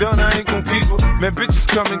 When I'm done, I ain't gon' keep her. Man, bitches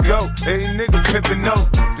come and go. Hey, nigga pimpin' no.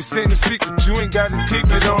 This ain't a secret, you ain't gotta keep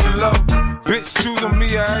it on the low. Bitch, choose on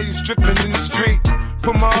me, I have you stripping in the street.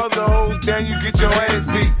 Put my other hoes down, you get your ass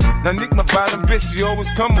beat. Now Nick, my bottom bitch, she always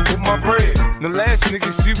coming with my bread. The last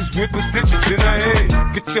nigga, she was whipping stitches in her head.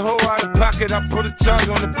 Get your hoe out of pocket, I put a charge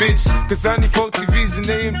on the bitch. Cause I need 4 TVs and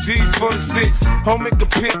AMGs for the 6. Home make a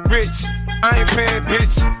pit rich, I ain't paying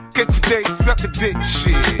bitch. Get your date, suck a dick,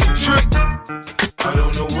 shit. Trick. I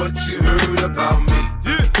don't know what you heard about me.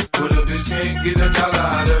 But a bitch can't get a dollar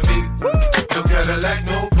out of me. No Cadillac,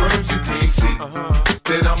 no perms, you can't see.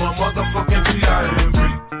 Then I'm a motherfucking P.I.M.P.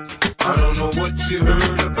 I don't know what you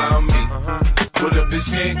heard about me. But a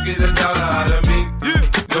bitch can't get a dollar out of me.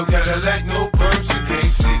 No Cadillac, no perms, you can't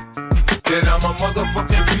see. Then I'm a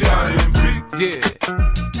motherfucking P.I.M.P. Yeah.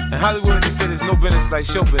 In Hollywood, they say there's no business like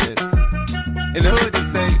show business. In the hood, they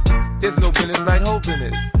say there's no business like hoe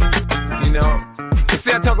business. You know? They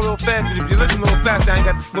say I talk a little fast, but if you listen a little fast, I ain't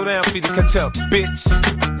got to slow down for you to catch up, bitch.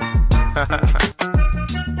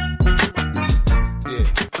 Yeah.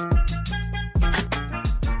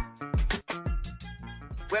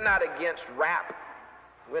 We're not against rap.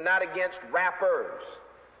 We're not against rappers.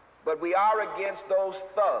 But we are against those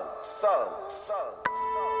thugs.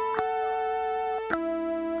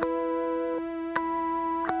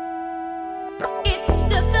 It's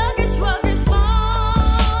the thuggish ruggers bone.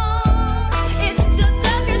 It's the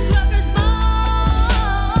thuggish ruggers bone.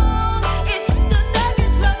 It's the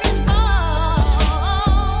thuggish ruggers bone.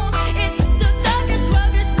 It's the thuggish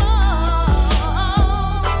ruggers bone.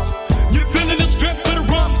 You're feeling the strip for the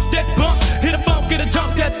rum, step bump. Hit a funk, get a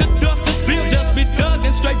jump at the dust is feel. Just be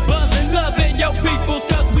thugging, straight buzzing, loving your peoples,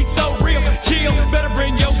 cause we so real. Chill, better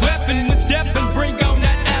bring your weapon with step and bring on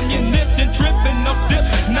that ammunition. Tripping, no sip,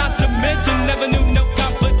 not to mention, never knew no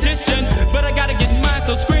competition. But I gotta get mine,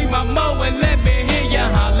 so scream my mo and let me hear ya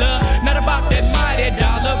holler. Not about that mighty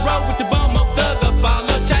dollar, roll with the bum of thugger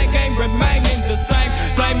follow. Chain game remaining the same,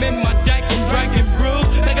 flaming my dank and drinking brews.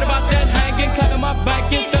 Thinking about that hanging, clapping my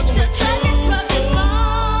back and thugging with truth.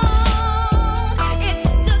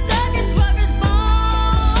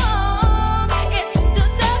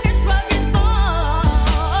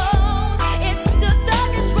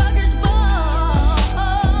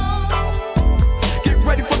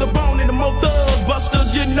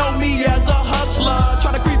 You know me as a hustler.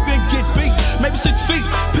 Try to creep and get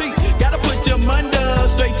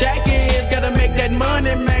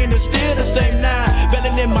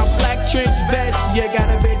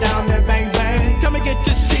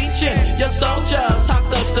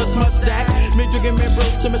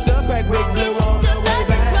to Mr. Craig Big Blue all the way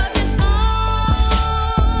back.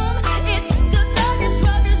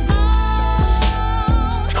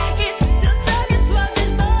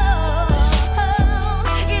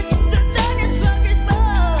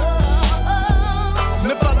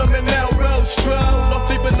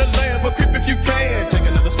 If you can, take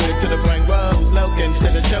another swig to the brain rose. Logan,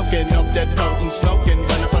 instead of choking off that potent smoking,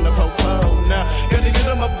 run up on the popo. Now, gotta get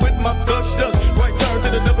them up with my gushlers. Right turn to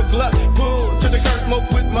the double glut. Pull to the curse, smoke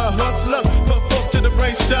with my hustlers. Puff up to the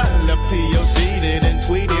brain shot. Left POD'd it and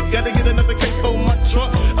tweeted. Gotta get another case for my trunk.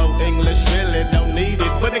 Oh, English really don't need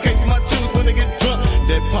it. But in case my juice when they get drunk,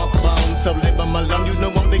 they pump on. So live on my lung, you know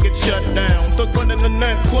won't they get shut down. Thug running the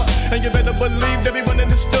neck, and you better believe everyone in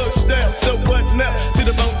the stuck style. So what now? See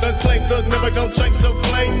the bone done claim thug never gon' change, so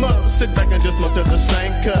flame up. Sit back and just look to the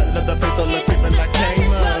same cut. Let the face on the creepin' like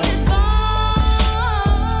came up.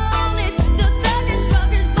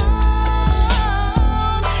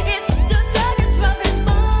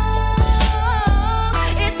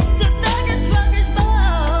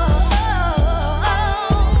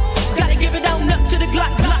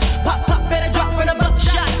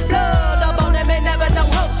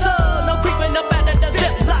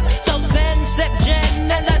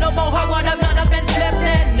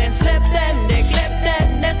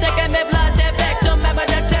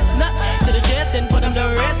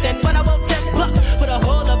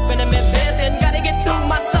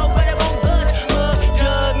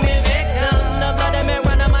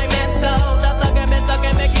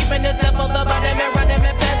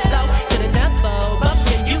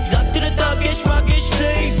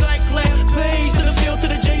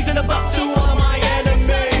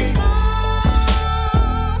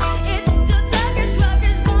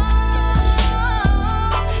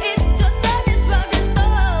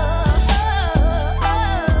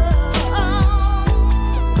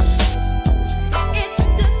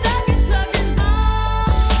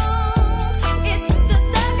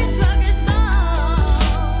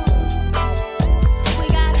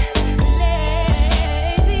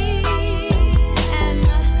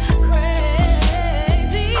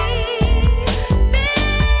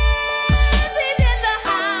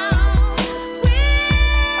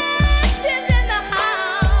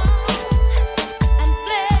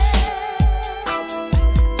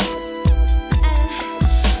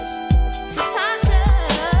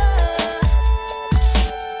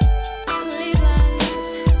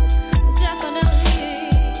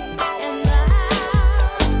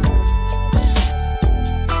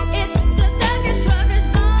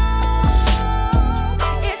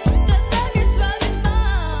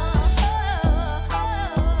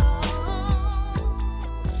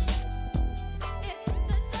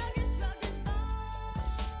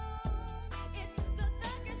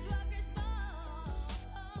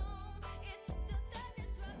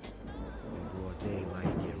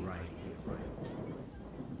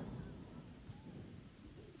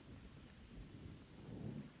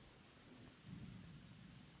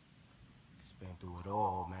 Through it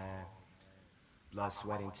all, man. Blood,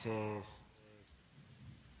 sweat, and tears.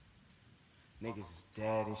 Niggas is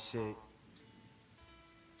dead and shit.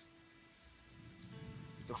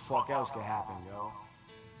 What the fuck else could happen, yo?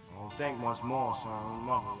 I don't think much more, son.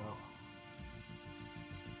 Remember, yo.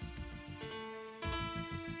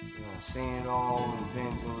 Yeah, seen it all and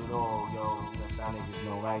been through it all, yo. That's how niggas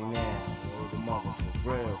know right now. Word the mother, for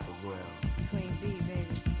real, for real. Queen B,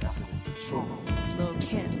 baby. That's it, the truth. Lil'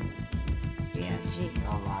 Kim. B.I.G.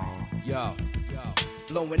 I'm lying. Yo.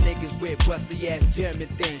 Blowing niggas with rusty ass German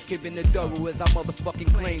things. Keeping the double as I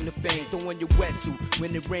motherfucking claim the fame. Throwing your wetsuit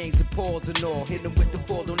when it rains and pours and all. Hit them with the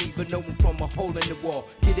fall, don't even know them from a hole in the wall.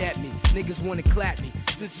 Get at me, niggas wanna clap me.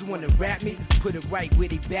 Snitches wanna rap me, put it right where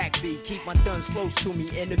they back be. Keep my guns close to me,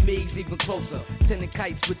 enemies even closer. Sending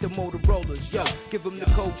kites with the Motorola's, yo. Give them the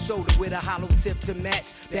cold shoulder with a hollow tip to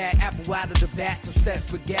match. Bad apple out of the bat,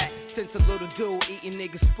 obsessed with gat. Since a little dude eating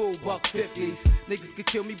niggas full $1.50s. Niggas could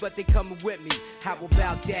kill me, but they coming with me. How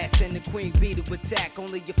about that? Send the Queen B to attack.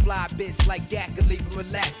 Only your fly bitch like that could leave him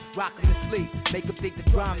relaxed. Rock him to sleep, make him think the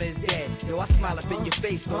drama is dead. Yo, I smile up in your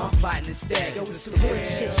face, though I'm fighting instead. Yo, it's the real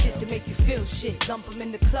shit, shit to make you feel shit. Lump him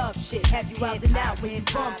in the club, shit. Have you out and out when you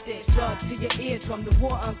bump this. Drugs to your eardrum, the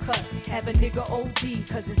war uncut. Have a nigga OD,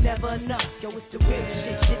 cause it's never enough. Yo, it's the real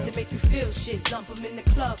shit, shit to make you feel shit. Lump him in the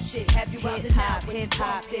club, shit. Have you out and out when you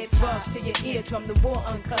bump this. Drugs to your eardrum, the war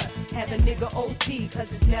uncut. Have a nigga OD,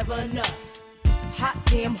 cause it's never enough. Hot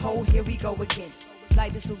damn hoe, here we go again.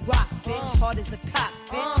 light as a rock, bitch, hard as a cop,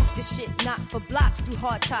 bitch. This shit not for blocks, through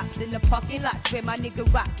hard tops in the parking lots where my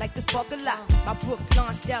nigga rock like the spark a lot. My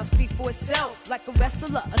Brooklyn style speak for itself, like a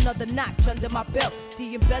wrestler, another notch under my belt.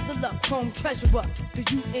 The embezzler, chrome treasurer,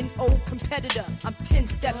 the UNO competitor. I'm 10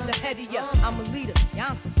 steps ahead of ya. I'm a leader, yeah,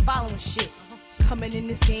 I'm some following shit. Coming in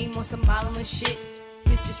this game on some modeling shit.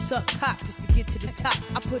 Bitches suck cock just to get to the top.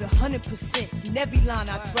 I put 100% in every line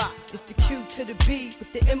I drop. It's the Q to the B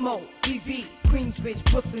with the M-O-B-B. Queensbridge,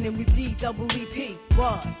 Brooklyn, and with D-double-E-P.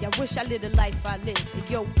 What? Y'all wish I lived a life I live. And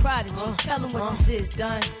yo, Prodigy, tell them what this is,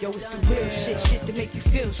 done. Yo, it's the real shit, shit to make you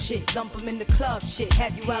feel shit. Lump them in the club, shit.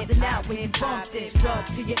 Have you out and out when you bump this.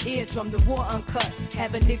 Drugs to your eardrum, the war uncut.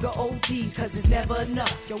 Have a nigga OD, cause it's never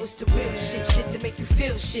enough. Yo, it's the real shit, shit to make you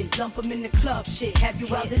feel shit. Lump them in the club, shit. Have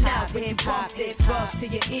you out and out when you bump this. Drugs to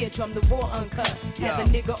your eardrum, the raw uncut. Have a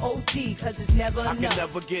nigga OD, cause it's never enough. I can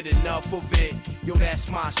never get enough of it. Yo, that's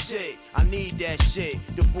my shit. I need that shit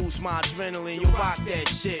to boost my adrenaline. You rock that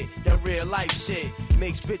shit, that real life shit.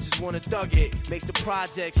 Makes bitches wanna thug it, makes the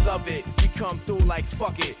projects love it. We come through like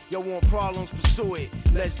fuck it. Yo, want problems, pursue it.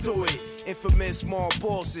 Let's do it. Infamous small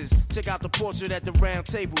bosses. Check out the portrait at the round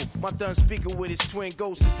table. My done speaker with his twin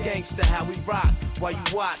ghosts is gangster. How we rock while you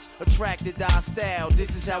watch. Attracted to our style.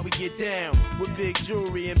 This is how we get down. With big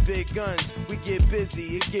jewelry and big guns. We get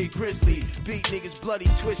busy, it get grisly. Beat niggas bloody,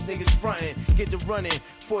 twist niggas frontin'. Get the running.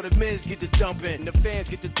 For the men's get the dumping. The fans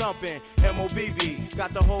get the thumping. M.O.B.B.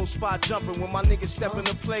 got the whole spot jumping. When my niggas step in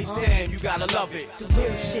the place, damn, you gotta love it. The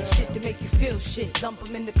real shit, shit to make you feel shit. Lump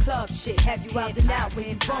them in the club, shit. Have you out and out when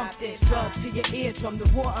you bump this. Drugs to your eardrum,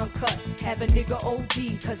 the war uncut. Have a nigga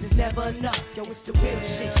OD, cause it's never enough. Yo, it's the real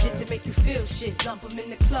shit, shit to make you feel shit. Lump them in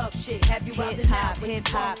the club, shit. Have you out and out when you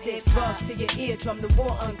bump this. Drugs to your eardrum, the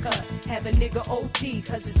war uncut. Have a nigga OD,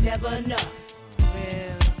 cause it's never enough. It's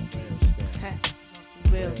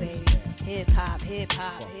the real, baby. Hip hop, hip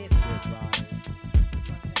hop, hip hop.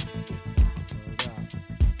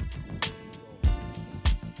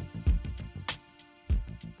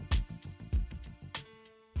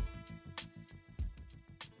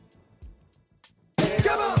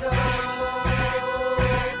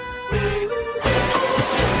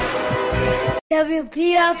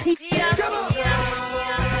 WPRP.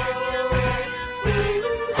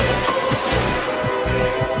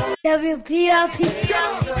 WPRP.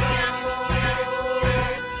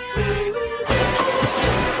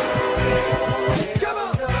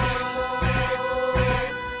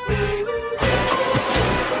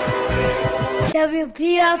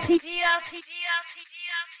 WPRP.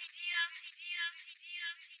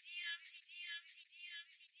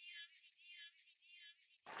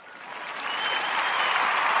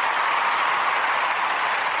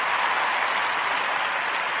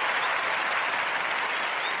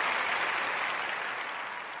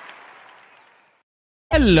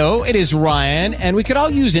 Hello, it is Ryan, and we could all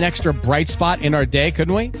use an extra bright spot in our day,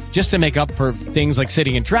 couldn't we? Just to make up for things like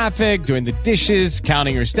sitting in traffic, doing the dishes,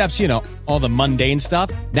 counting your steps, you know, all the mundane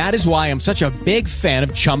stuff. That is why I'm such a big fan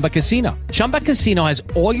of Chumba Casino. Chumba Casino has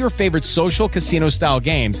all your favorite social casino-style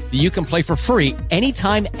games that you can play for free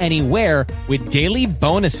anytime, anywhere with daily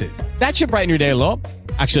bonuses. That should brighten your day a little.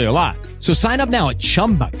 Actually, a lot. So sign up now at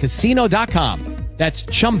ChumbaCasino.com. That's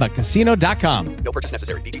ChumbaCasino.com. No purchase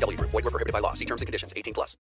necessary. VGW Group. Void where prohibited by law. See terms and conditions. 18+.